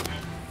scav.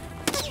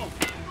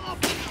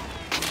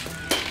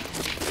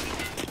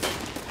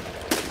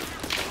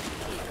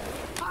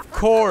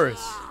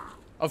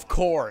 Of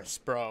course,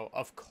 bro.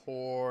 Of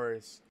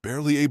course.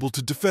 Barely able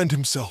to defend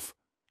himself,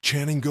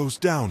 Channing goes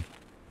down.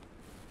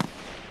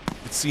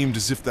 It seemed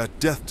as if that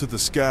death to the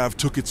scav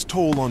took its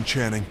toll on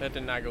Channing, That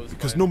did not go as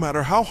because planned. no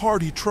matter how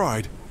hard he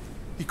tried,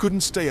 he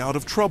couldn't stay out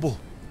of trouble.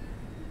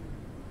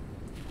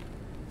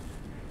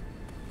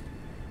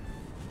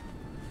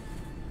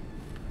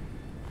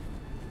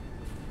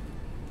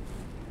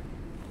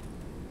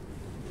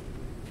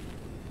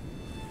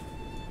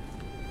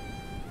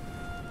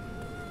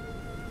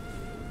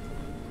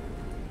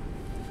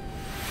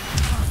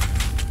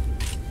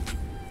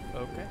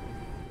 Okay.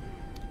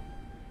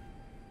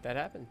 That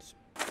happens.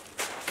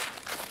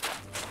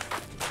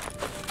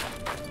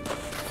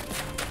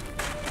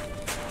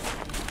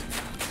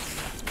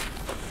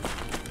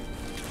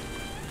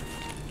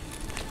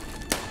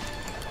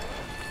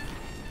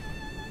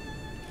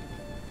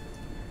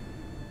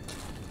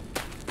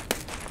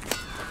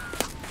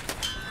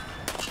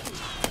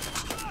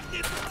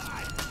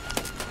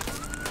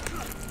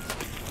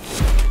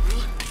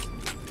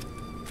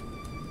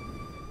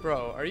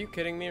 Bro, are you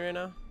kidding me right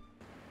now?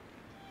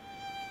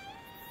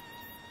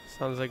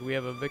 Sounds like we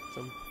have a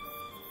victim.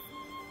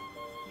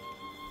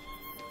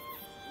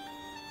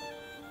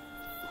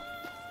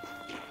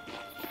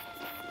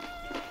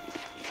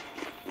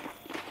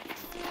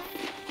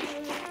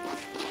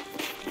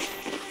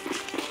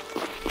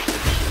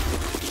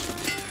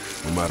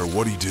 No matter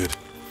what he did,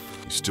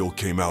 he still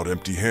came out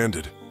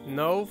empty-handed.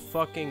 No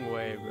fucking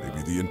way, bro.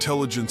 Maybe the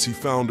intelligence he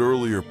found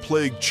earlier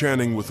plagued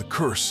Channing with a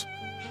curse,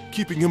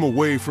 keeping him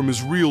away from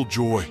his real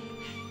joy,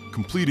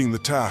 completing the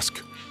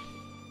task.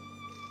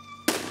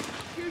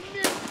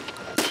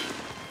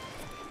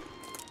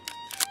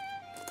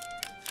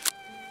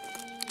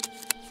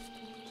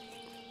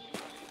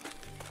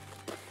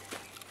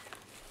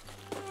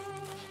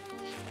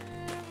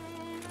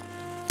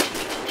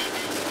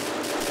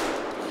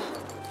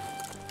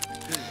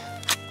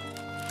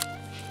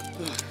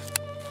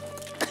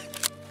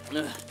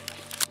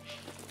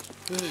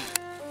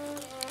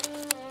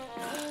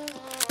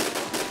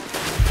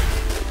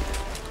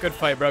 Good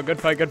fight, bro. Good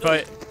fight, good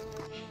fight.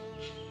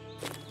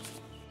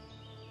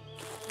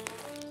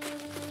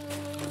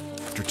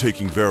 After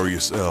taking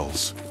various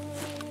L's,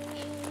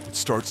 it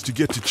starts to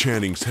get to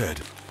Channing's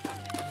head.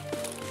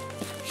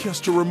 He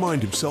has to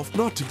remind himself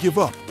not to give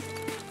up,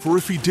 for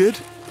if he did,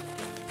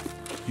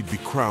 he'd be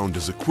crowned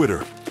as a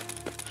quitter.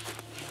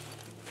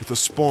 With a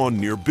spawn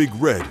near Big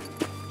Red,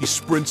 he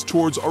sprints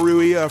towards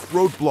RUAF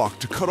roadblock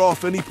to cut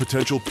off any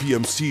potential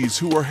PMCs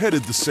who are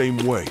headed the same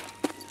way.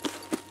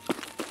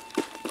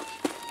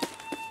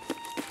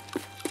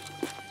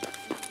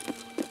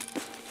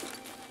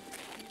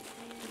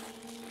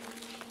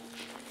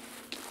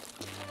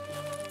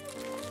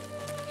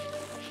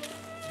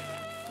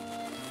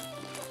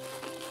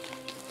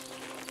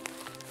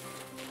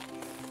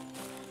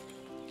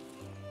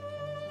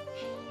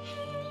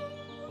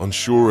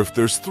 Unsure if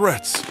there's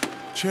threats,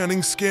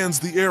 Channing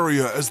scans the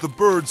area as the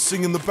birds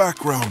sing in the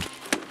background.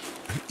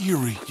 An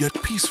eerie yet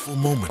peaceful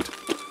moment.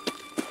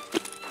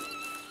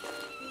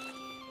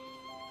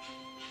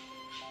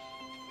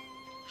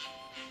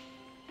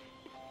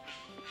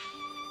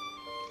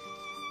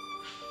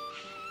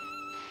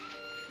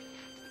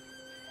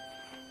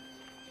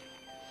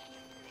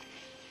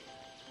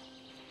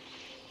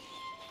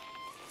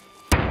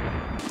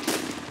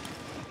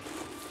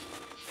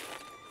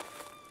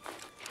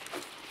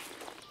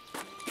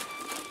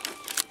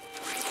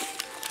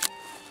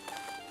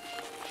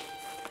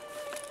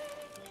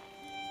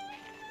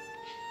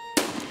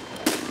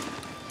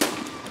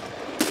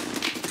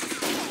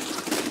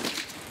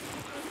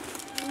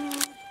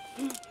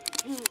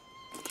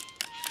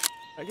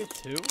 I get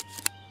 2?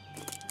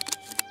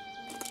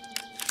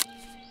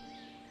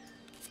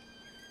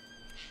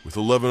 With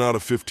 11 out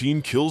of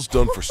 15 kills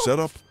done for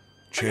setup,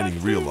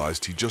 Channing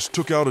realized he just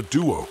took out a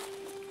duo.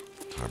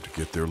 Time to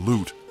get their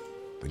loot,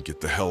 then get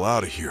the hell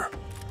out of here.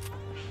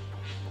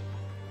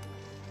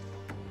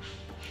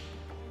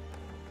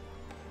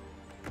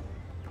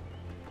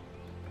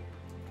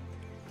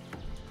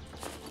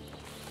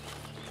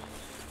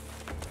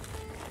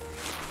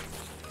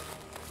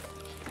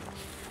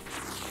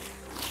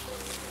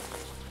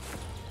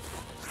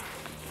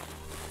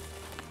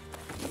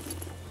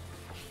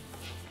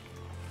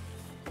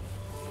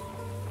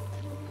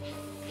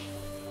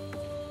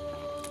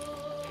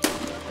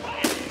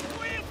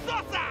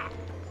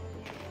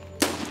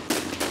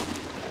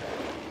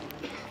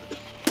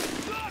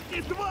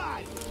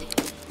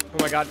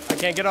 Oh my god, I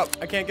can't get up.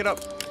 I can't get up.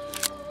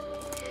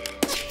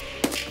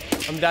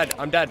 I'm dead.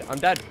 I'm dead. I'm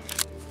dead.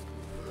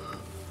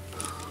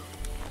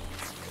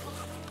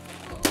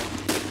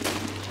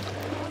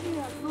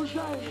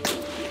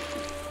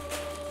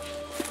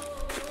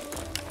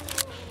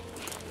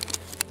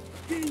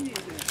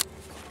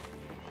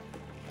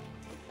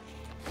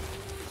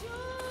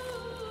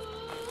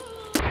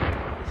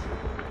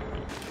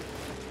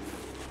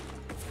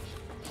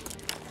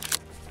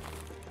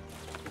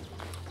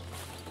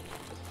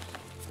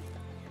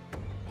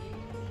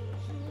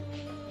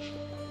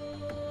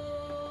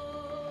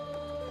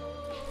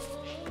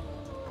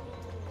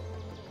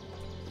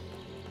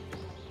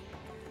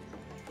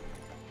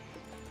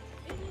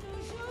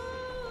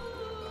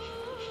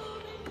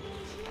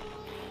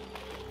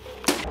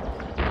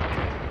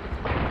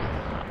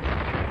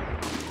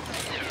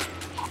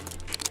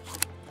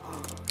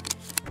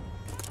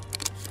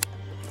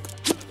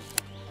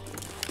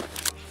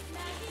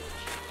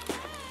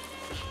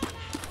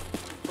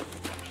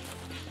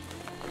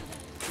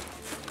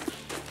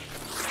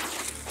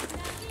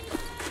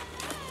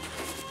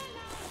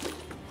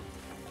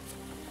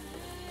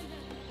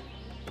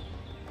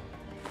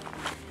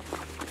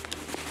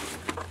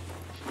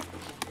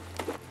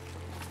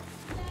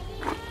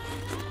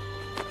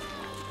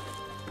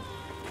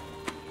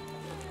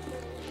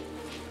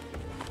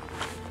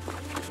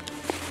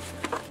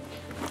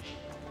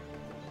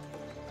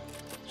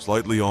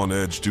 Slightly on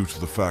edge due to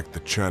the fact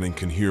that Channing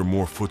can hear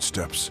more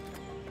footsteps,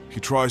 he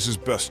tries his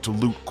best to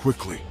loot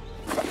quickly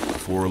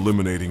before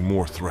eliminating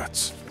more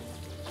threats.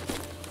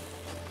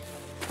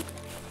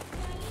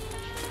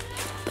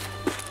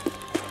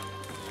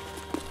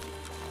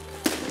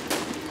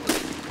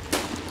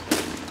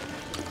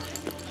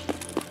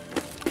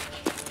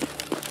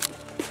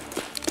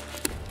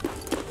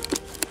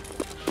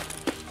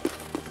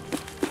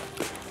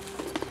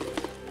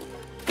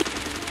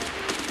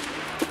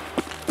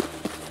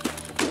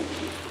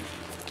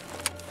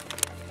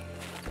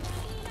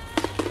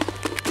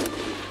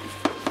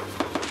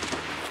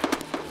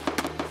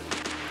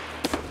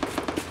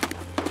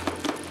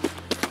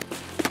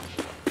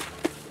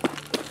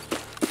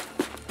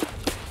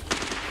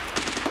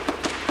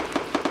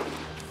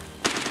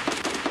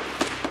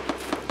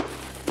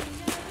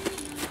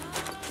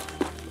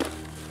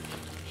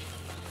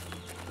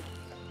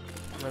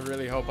 I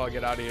really hope I'll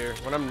get out of here.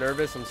 When I'm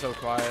nervous, I'm so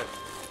quiet.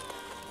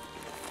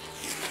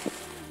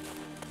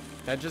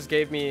 That just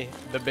gave me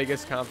the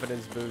biggest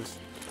confidence boost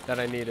that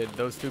I needed.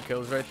 Those 2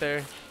 kills right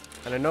there.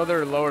 And I know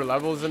they're lower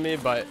levels than me,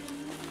 but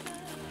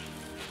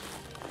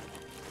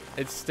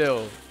it's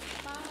still,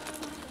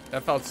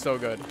 that felt so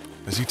good.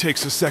 As he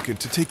takes a second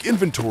to take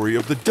inventory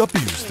of the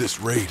W's this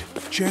raid,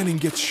 Channing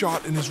gets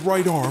shot in his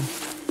right arm,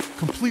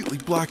 completely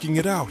blacking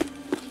it out.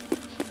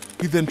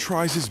 He then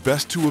tries his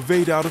best to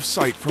evade out of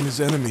sight from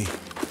his enemy.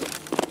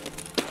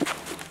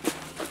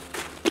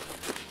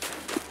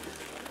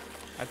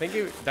 I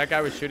think that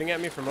guy was shooting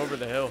at me from over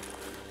the hill.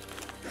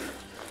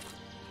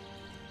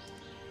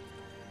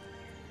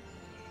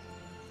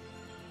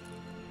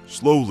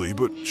 Slowly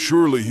but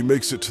surely he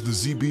makes it to the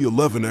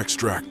ZB-11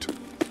 extract.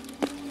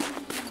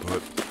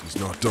 But he's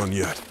not done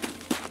yet.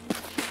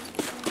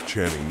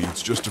 Channing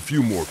needs just a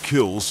few more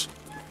kills,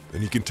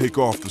 then he can take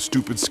off the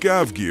stupid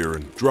scav gear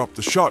and drop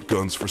the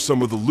shotguns for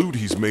some of the loot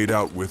he's made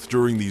out with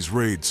during these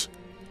raids.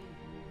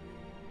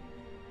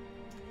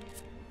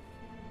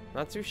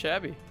 Not too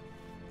shabby.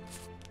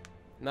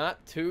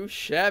 Not too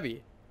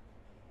shabby.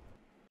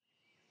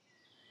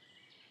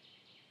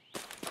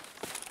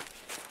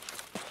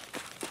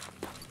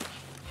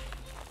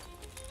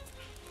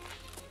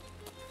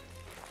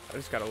 I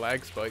just got a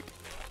lag spike.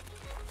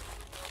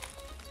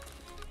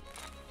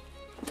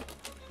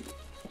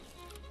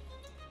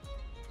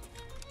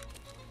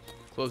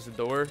 Close the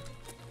door.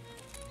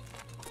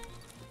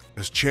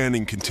 As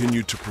Channing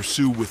continued to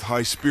pursue with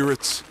high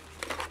spirits,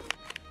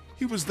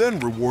 he was then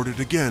rewarded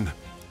again.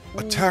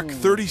 A TAC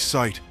 30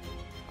 sight.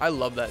 I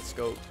love that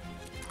scope.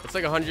 It's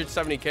like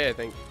 170K, I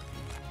think.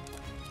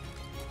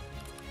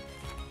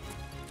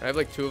 I have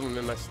like 2 of them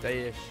in my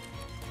stash.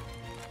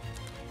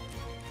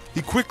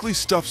 He quickly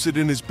stuffs it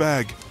in his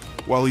bag,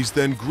 while he's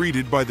then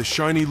greeted by the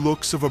shiny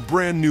looks of a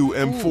brand new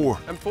M4. Ooh,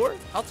 M4?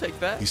 I'll take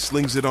that. He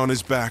slings it on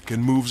his back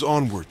and moves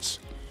onwards.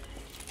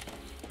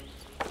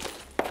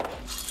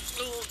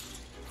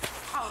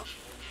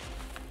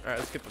 Alright,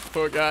 let's get the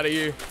fuck out of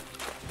here.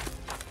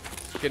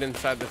 Let's get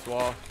inside this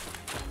wall.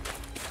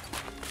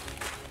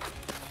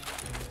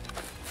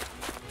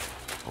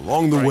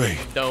 Along the way,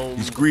 Dome.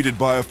 he's greeted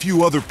by a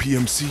few other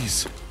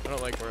PMCs. I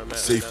don't like where I'm at.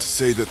 Safe to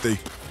say that they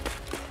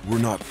were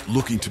not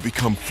looking to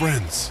become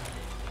friends.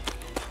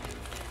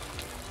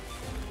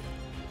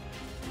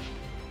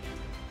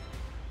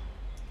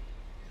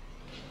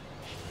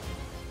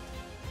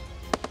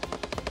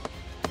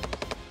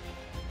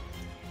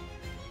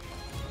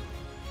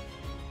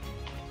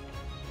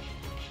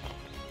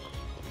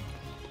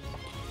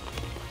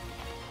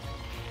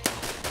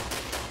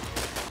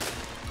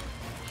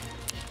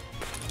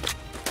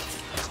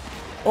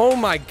 Oh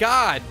my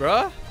god,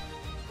 bruh.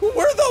 Who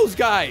were those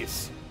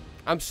guys?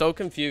 I'm so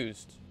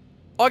confused.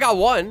 Oh, I got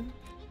one.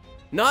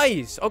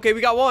 Nice. Okay,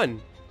 we got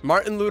one.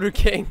 Martin Luther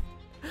King.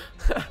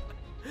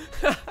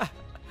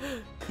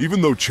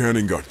 Even though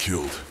Channing got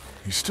killed,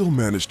 he still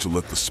managed to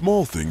let the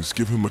small things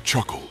give him a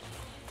chuckle.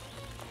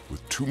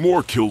 With 2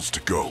 more kills to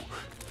go,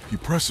 he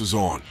presses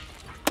on.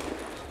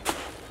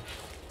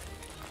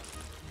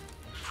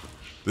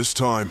 This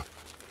time,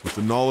 with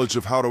the knowledge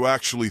of how to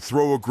actually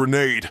throw a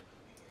grenade.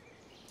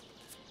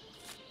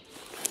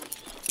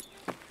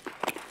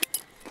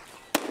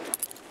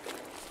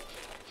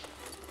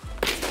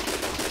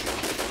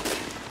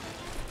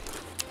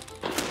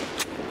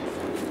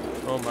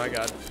 Oh my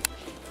god.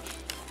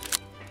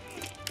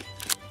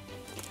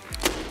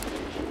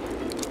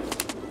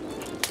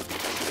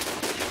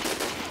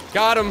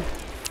 Got him.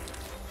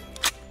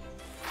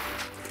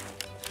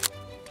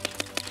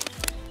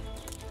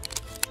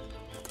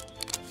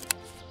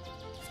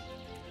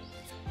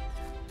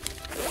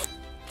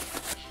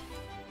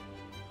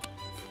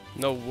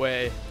 No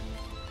way.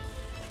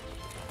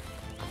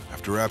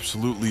 After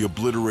absolutely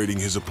obliterating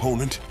his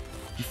opponent,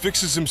 he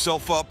fixes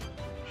himself up,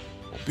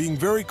 while being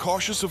very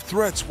cautious of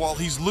threats while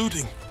he's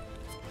looting.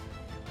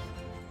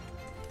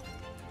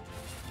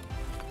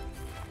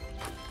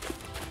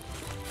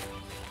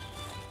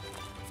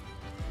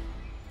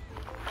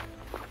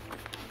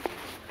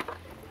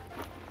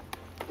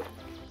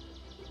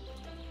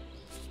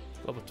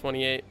 Level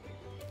 28.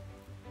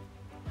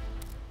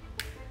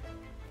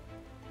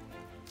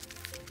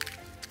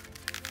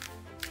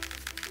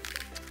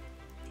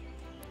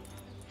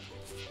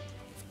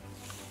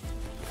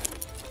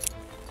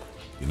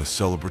 In a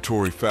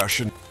celebratory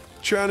fashion,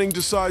 Channing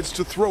decides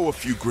to throw a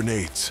few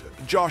grenades,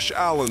 Josh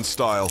Allen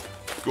style.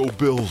 Go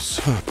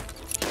Bills.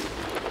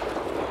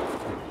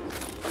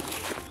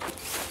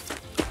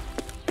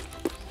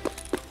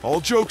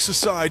 All jokes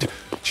aside,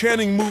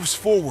 Channing moves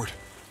forward,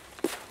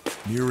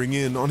 nearing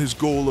in on his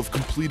goal of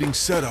completing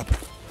setup.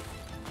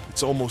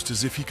 It's almost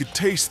as if he could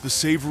taste the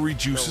savory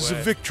juices of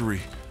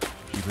victory,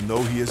 even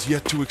though he has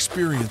yet to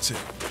experience it.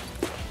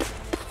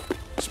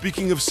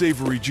 Speaking of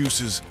savory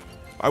juices,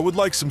 I would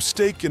like some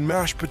steak and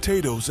mashed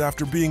potatoes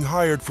after being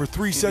hired for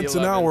 3 cents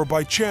an hour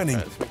by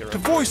Channing to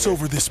voice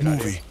over this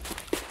movie.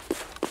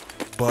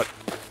 But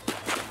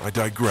I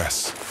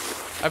digress.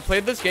 I've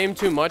played this game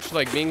too much,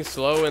 like being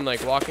slow and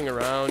like walking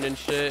around and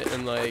shit,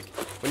 and like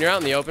when you're out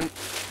in the open,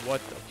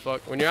 what the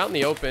fuck? When you're out in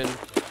the open,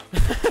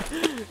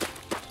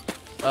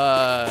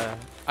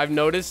 I've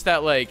noticed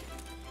that like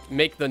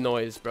make the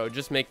noise, bro.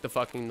 Just make the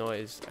fucking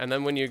noise. And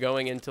then when you're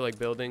going into like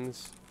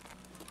buildings,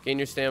 gain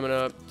your stamina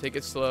up, take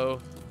it slow.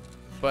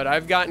 But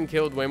I've gotten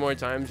killed way more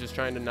times just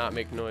trying to not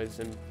make noise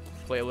and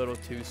play a little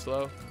too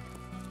slow.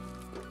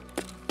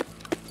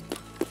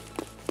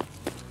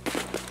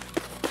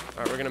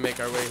 Alright, we're gonna make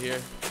our way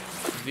here.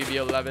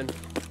 VB11.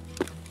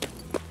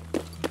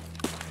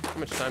 How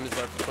much time is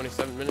left?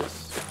 27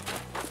 minutes.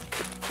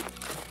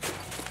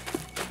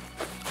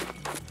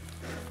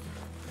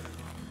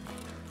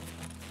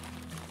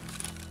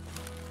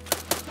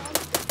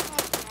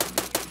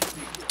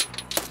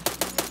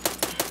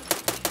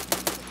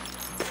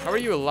 How are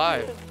you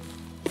alive?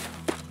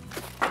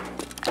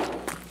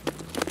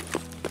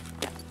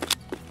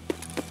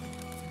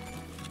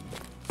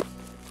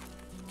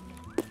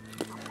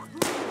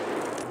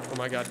 Oh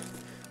my god.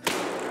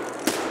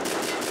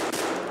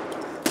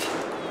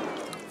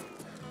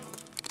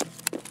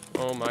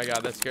 Oh my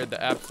god, that scared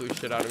the absolute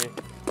shit out of me.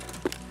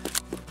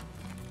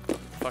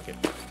 Fuck it.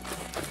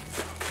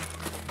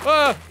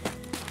 Ah!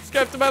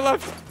 Scav to my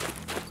left!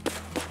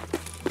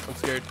 I'm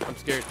scared, I'm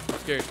scared, I'm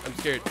scared, I'm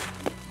scared.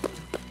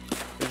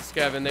 There's a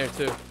scav in there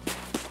too.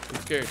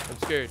 I'm scared. I'm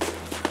scared.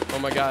 Oh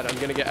my god, I'm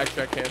gonna get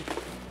extract cam.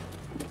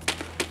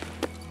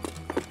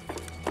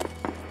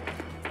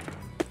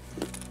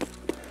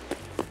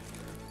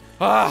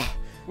 Ah,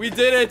 we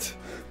did it.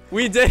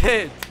 We did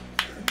it.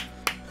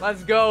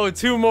 Let's go.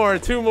 Two more,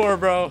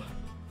 bro.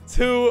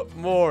 2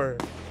 more.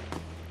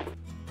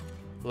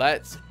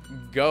 Let's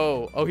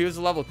go. Oh, he was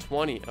a level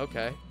 20.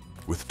 Okay.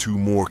 With 2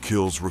 more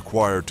kills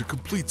required to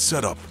complete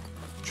setup,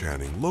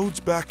 Channing loads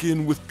back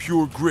in with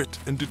pure grit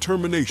and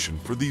determination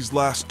for these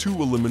last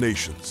 2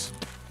 eliminations.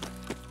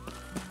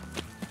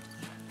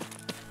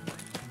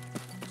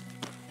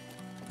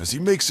 As he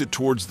makes it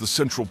towards the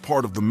central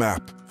part of the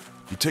map,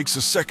 he takes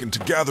a second to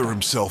gather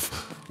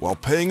himself while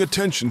paying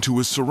attention to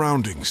his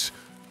surroundings.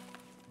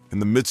 In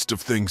the midst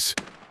of things,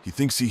 he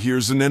thinks he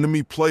hears an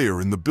enemy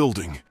player in the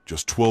building,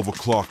 just 12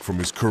 o'clock from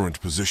his current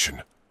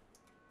position.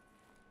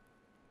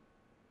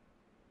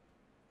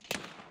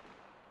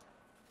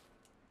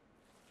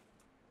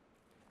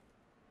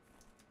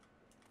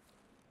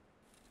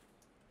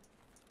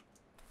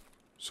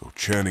 So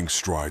Channing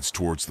strides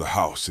towards the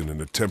house in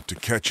an attempt to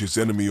catch his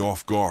enemy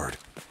off guard,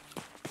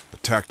 a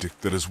tactic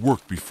that has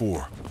worked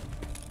before.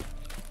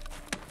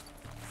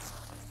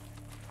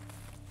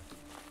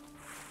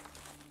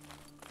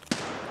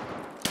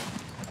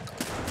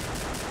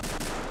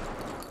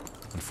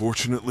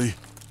 Unfortunately,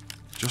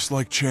 just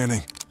like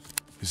Channing,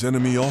 his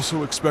enemy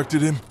also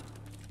expected him.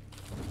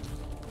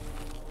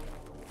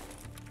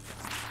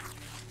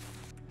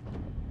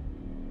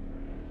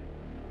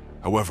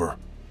 However,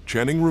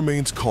 Channing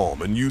remains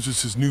calm and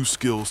uses his new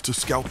skills to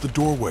scout the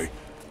doorway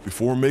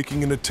before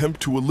making an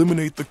attempt to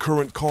eliminate the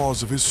current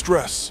cause of his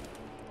stress.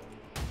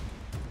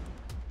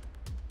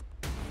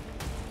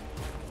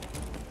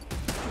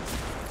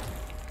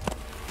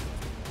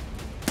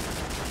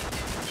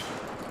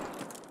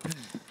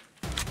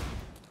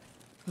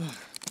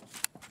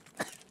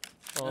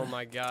 Oh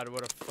my god,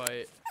 what a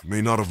fight. It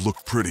may not have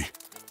looked pretty,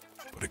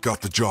 but it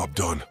got the job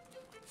done.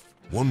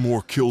 1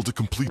 more kill to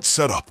complete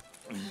setup,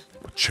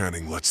 but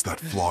Channing lets that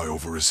fly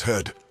over his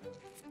head.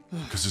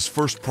 Because his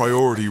first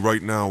priority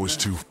right now is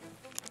to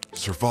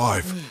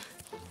survive.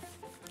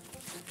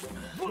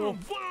 Alright,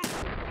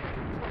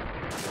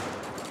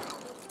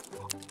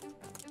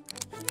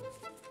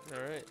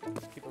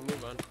 let's keep a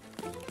move on.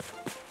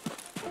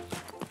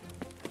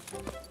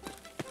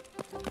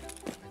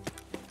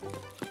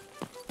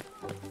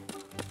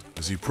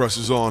 As he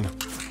presses on,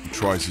 he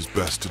tries his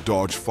best to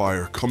dodge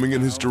fire coming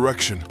in his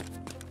direction.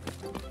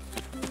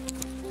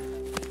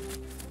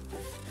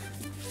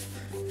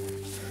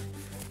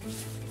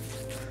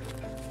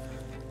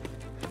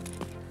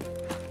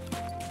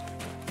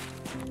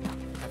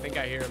 I think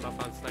I hear him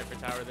up on Sniper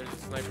Tower. There's a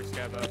sniper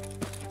scab up.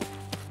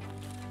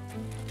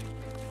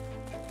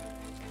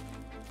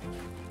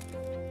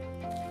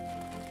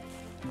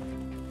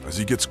 As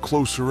he gets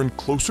closer and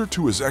closer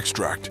to his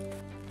extract,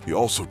 he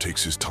also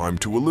takes his time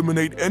to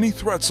eliminate any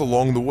threats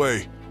along the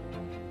way,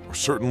 or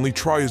certainly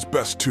try his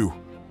best to.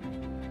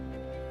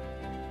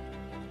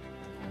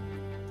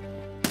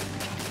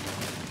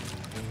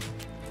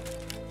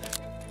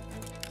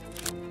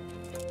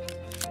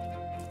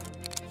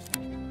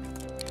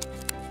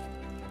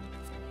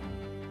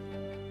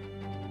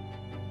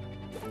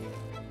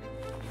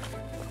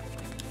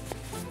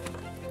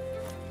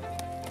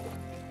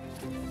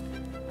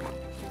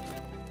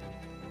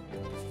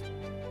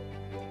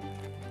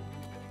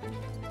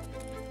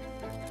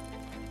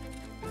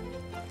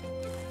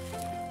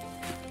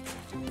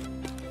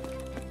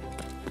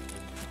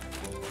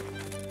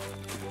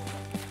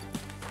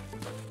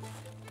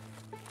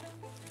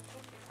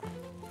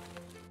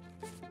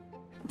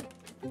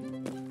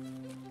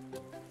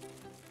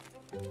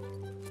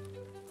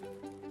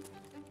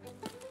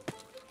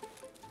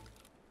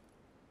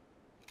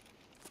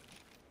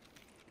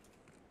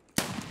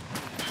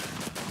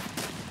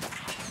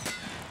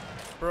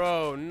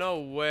 Bro, no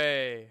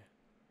way.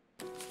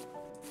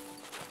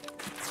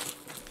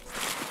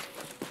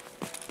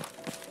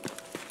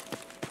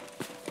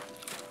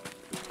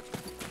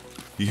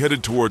 He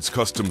headed towards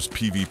Customs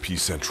PvP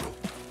Central.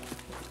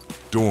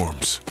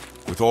 Dorms,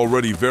 with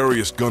already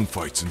various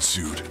gunfights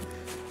ensued.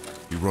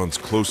 He runs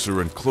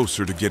closer and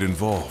closer to get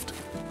involved.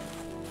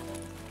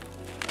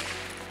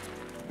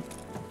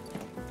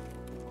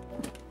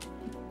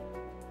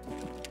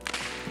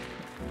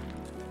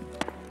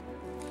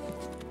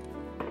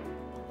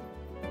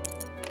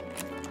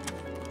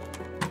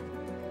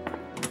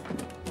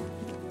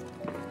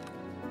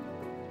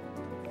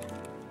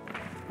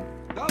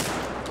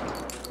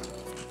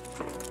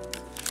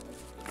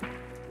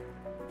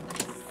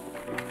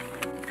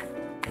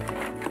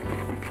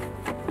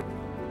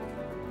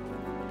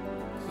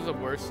 This is the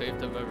worst safe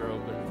I've ever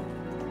opened.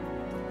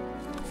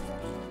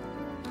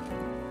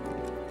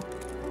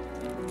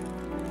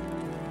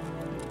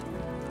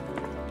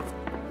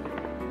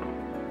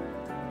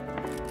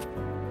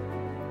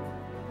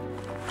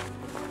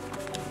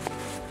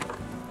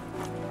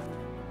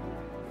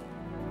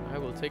 I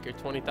will take your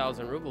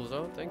 20,000 rubles,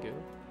 though. Thank you.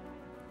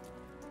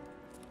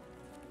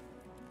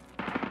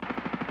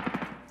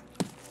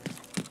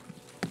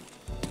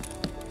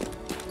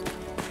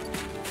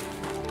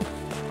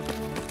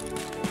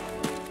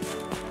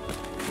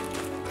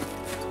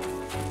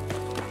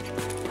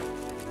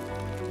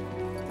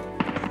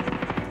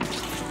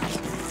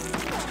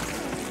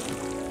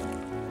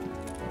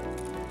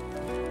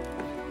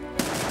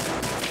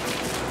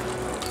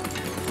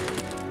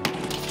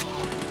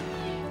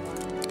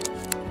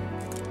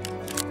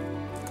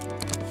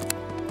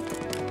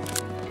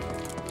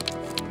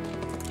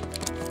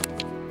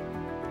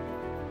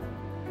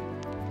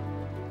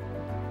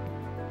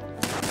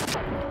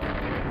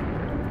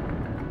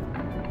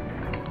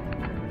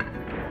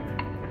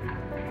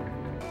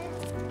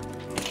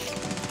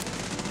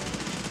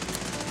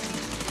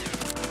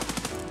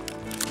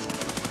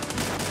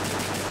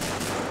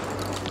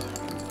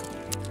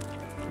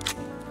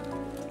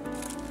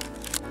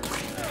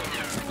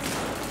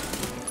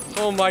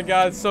 Oh my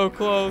god, so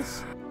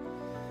close.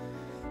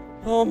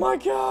 Oh my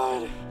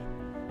god.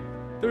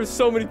 There's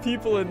so many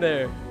people in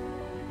there.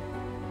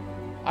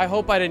 I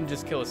hope I didn't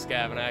just kill a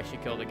scav and I actually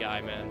killed a guy,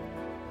 man.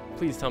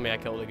 Please tell me I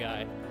killed a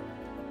guy.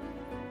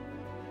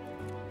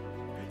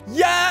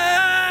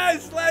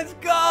 Yes! Let's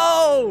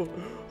go!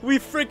 We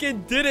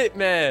freaking did it,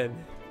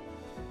 man.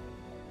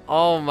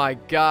 Oh my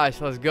gosh,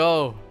 let's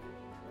go.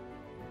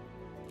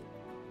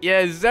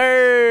 Yes,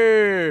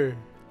 sir.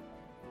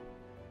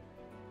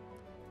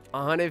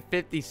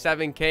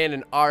 157k and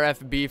an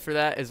RFB for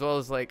that, as well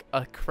as like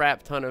a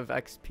crap ton of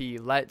XP.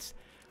 Let's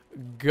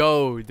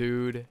go,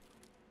 dude.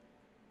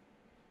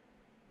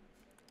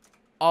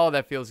 Oh,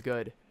 that feels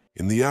good.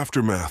 In the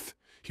aftermath,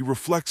 he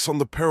reflects on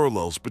the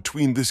parallels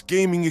between this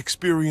gaming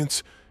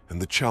experience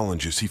and the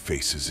challenges he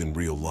faces in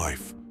real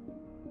life.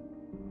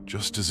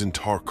 Just as in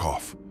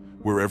Tarkov,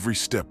 where every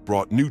step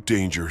brought new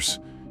dangers,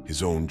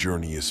 his own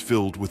journey is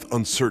filled with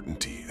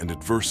uncertainty and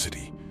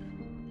adversity.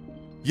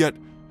 Yet,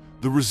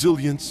 the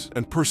resilience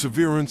and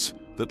perseverance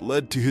that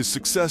led to his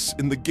success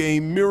in the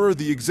game mirror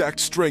the exact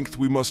strength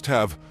we must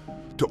have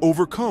to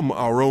overcome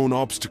our own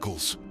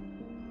obstacles.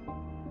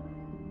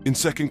 In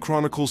 2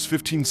 Chronicles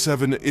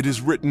 15:7, it is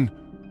written,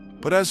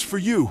 "But as for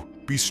you,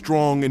 be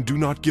strong and do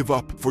not give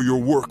up, for your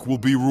work will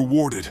be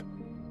rewarded."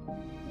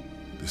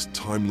 This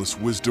timeless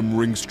wisdom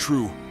rings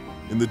true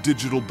in the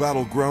digital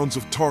battlegrounds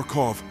of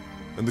Tarkov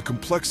and the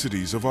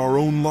complexities of our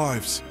own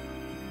lives.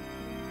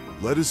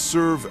 Let us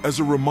serve as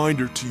a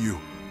reminder to you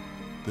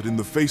that in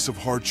the face of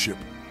hardship,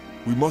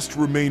 we must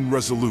remain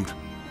resolute,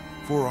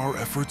 for our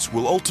efforts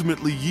will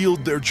ultimately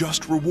yield their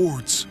just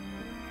rewards.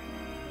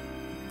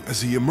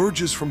 As he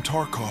emerges from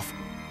Tarkov,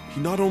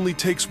 he not only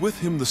takes with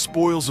him the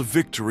spoils of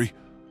victory,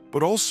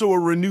 but also a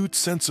renewed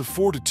sense of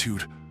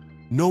fortitude,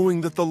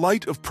 knowing that the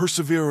light of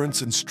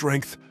perseverance and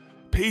strength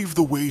pave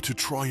the way to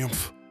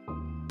triumph,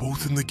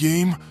 both in the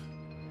game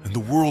and the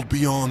world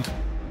beyond.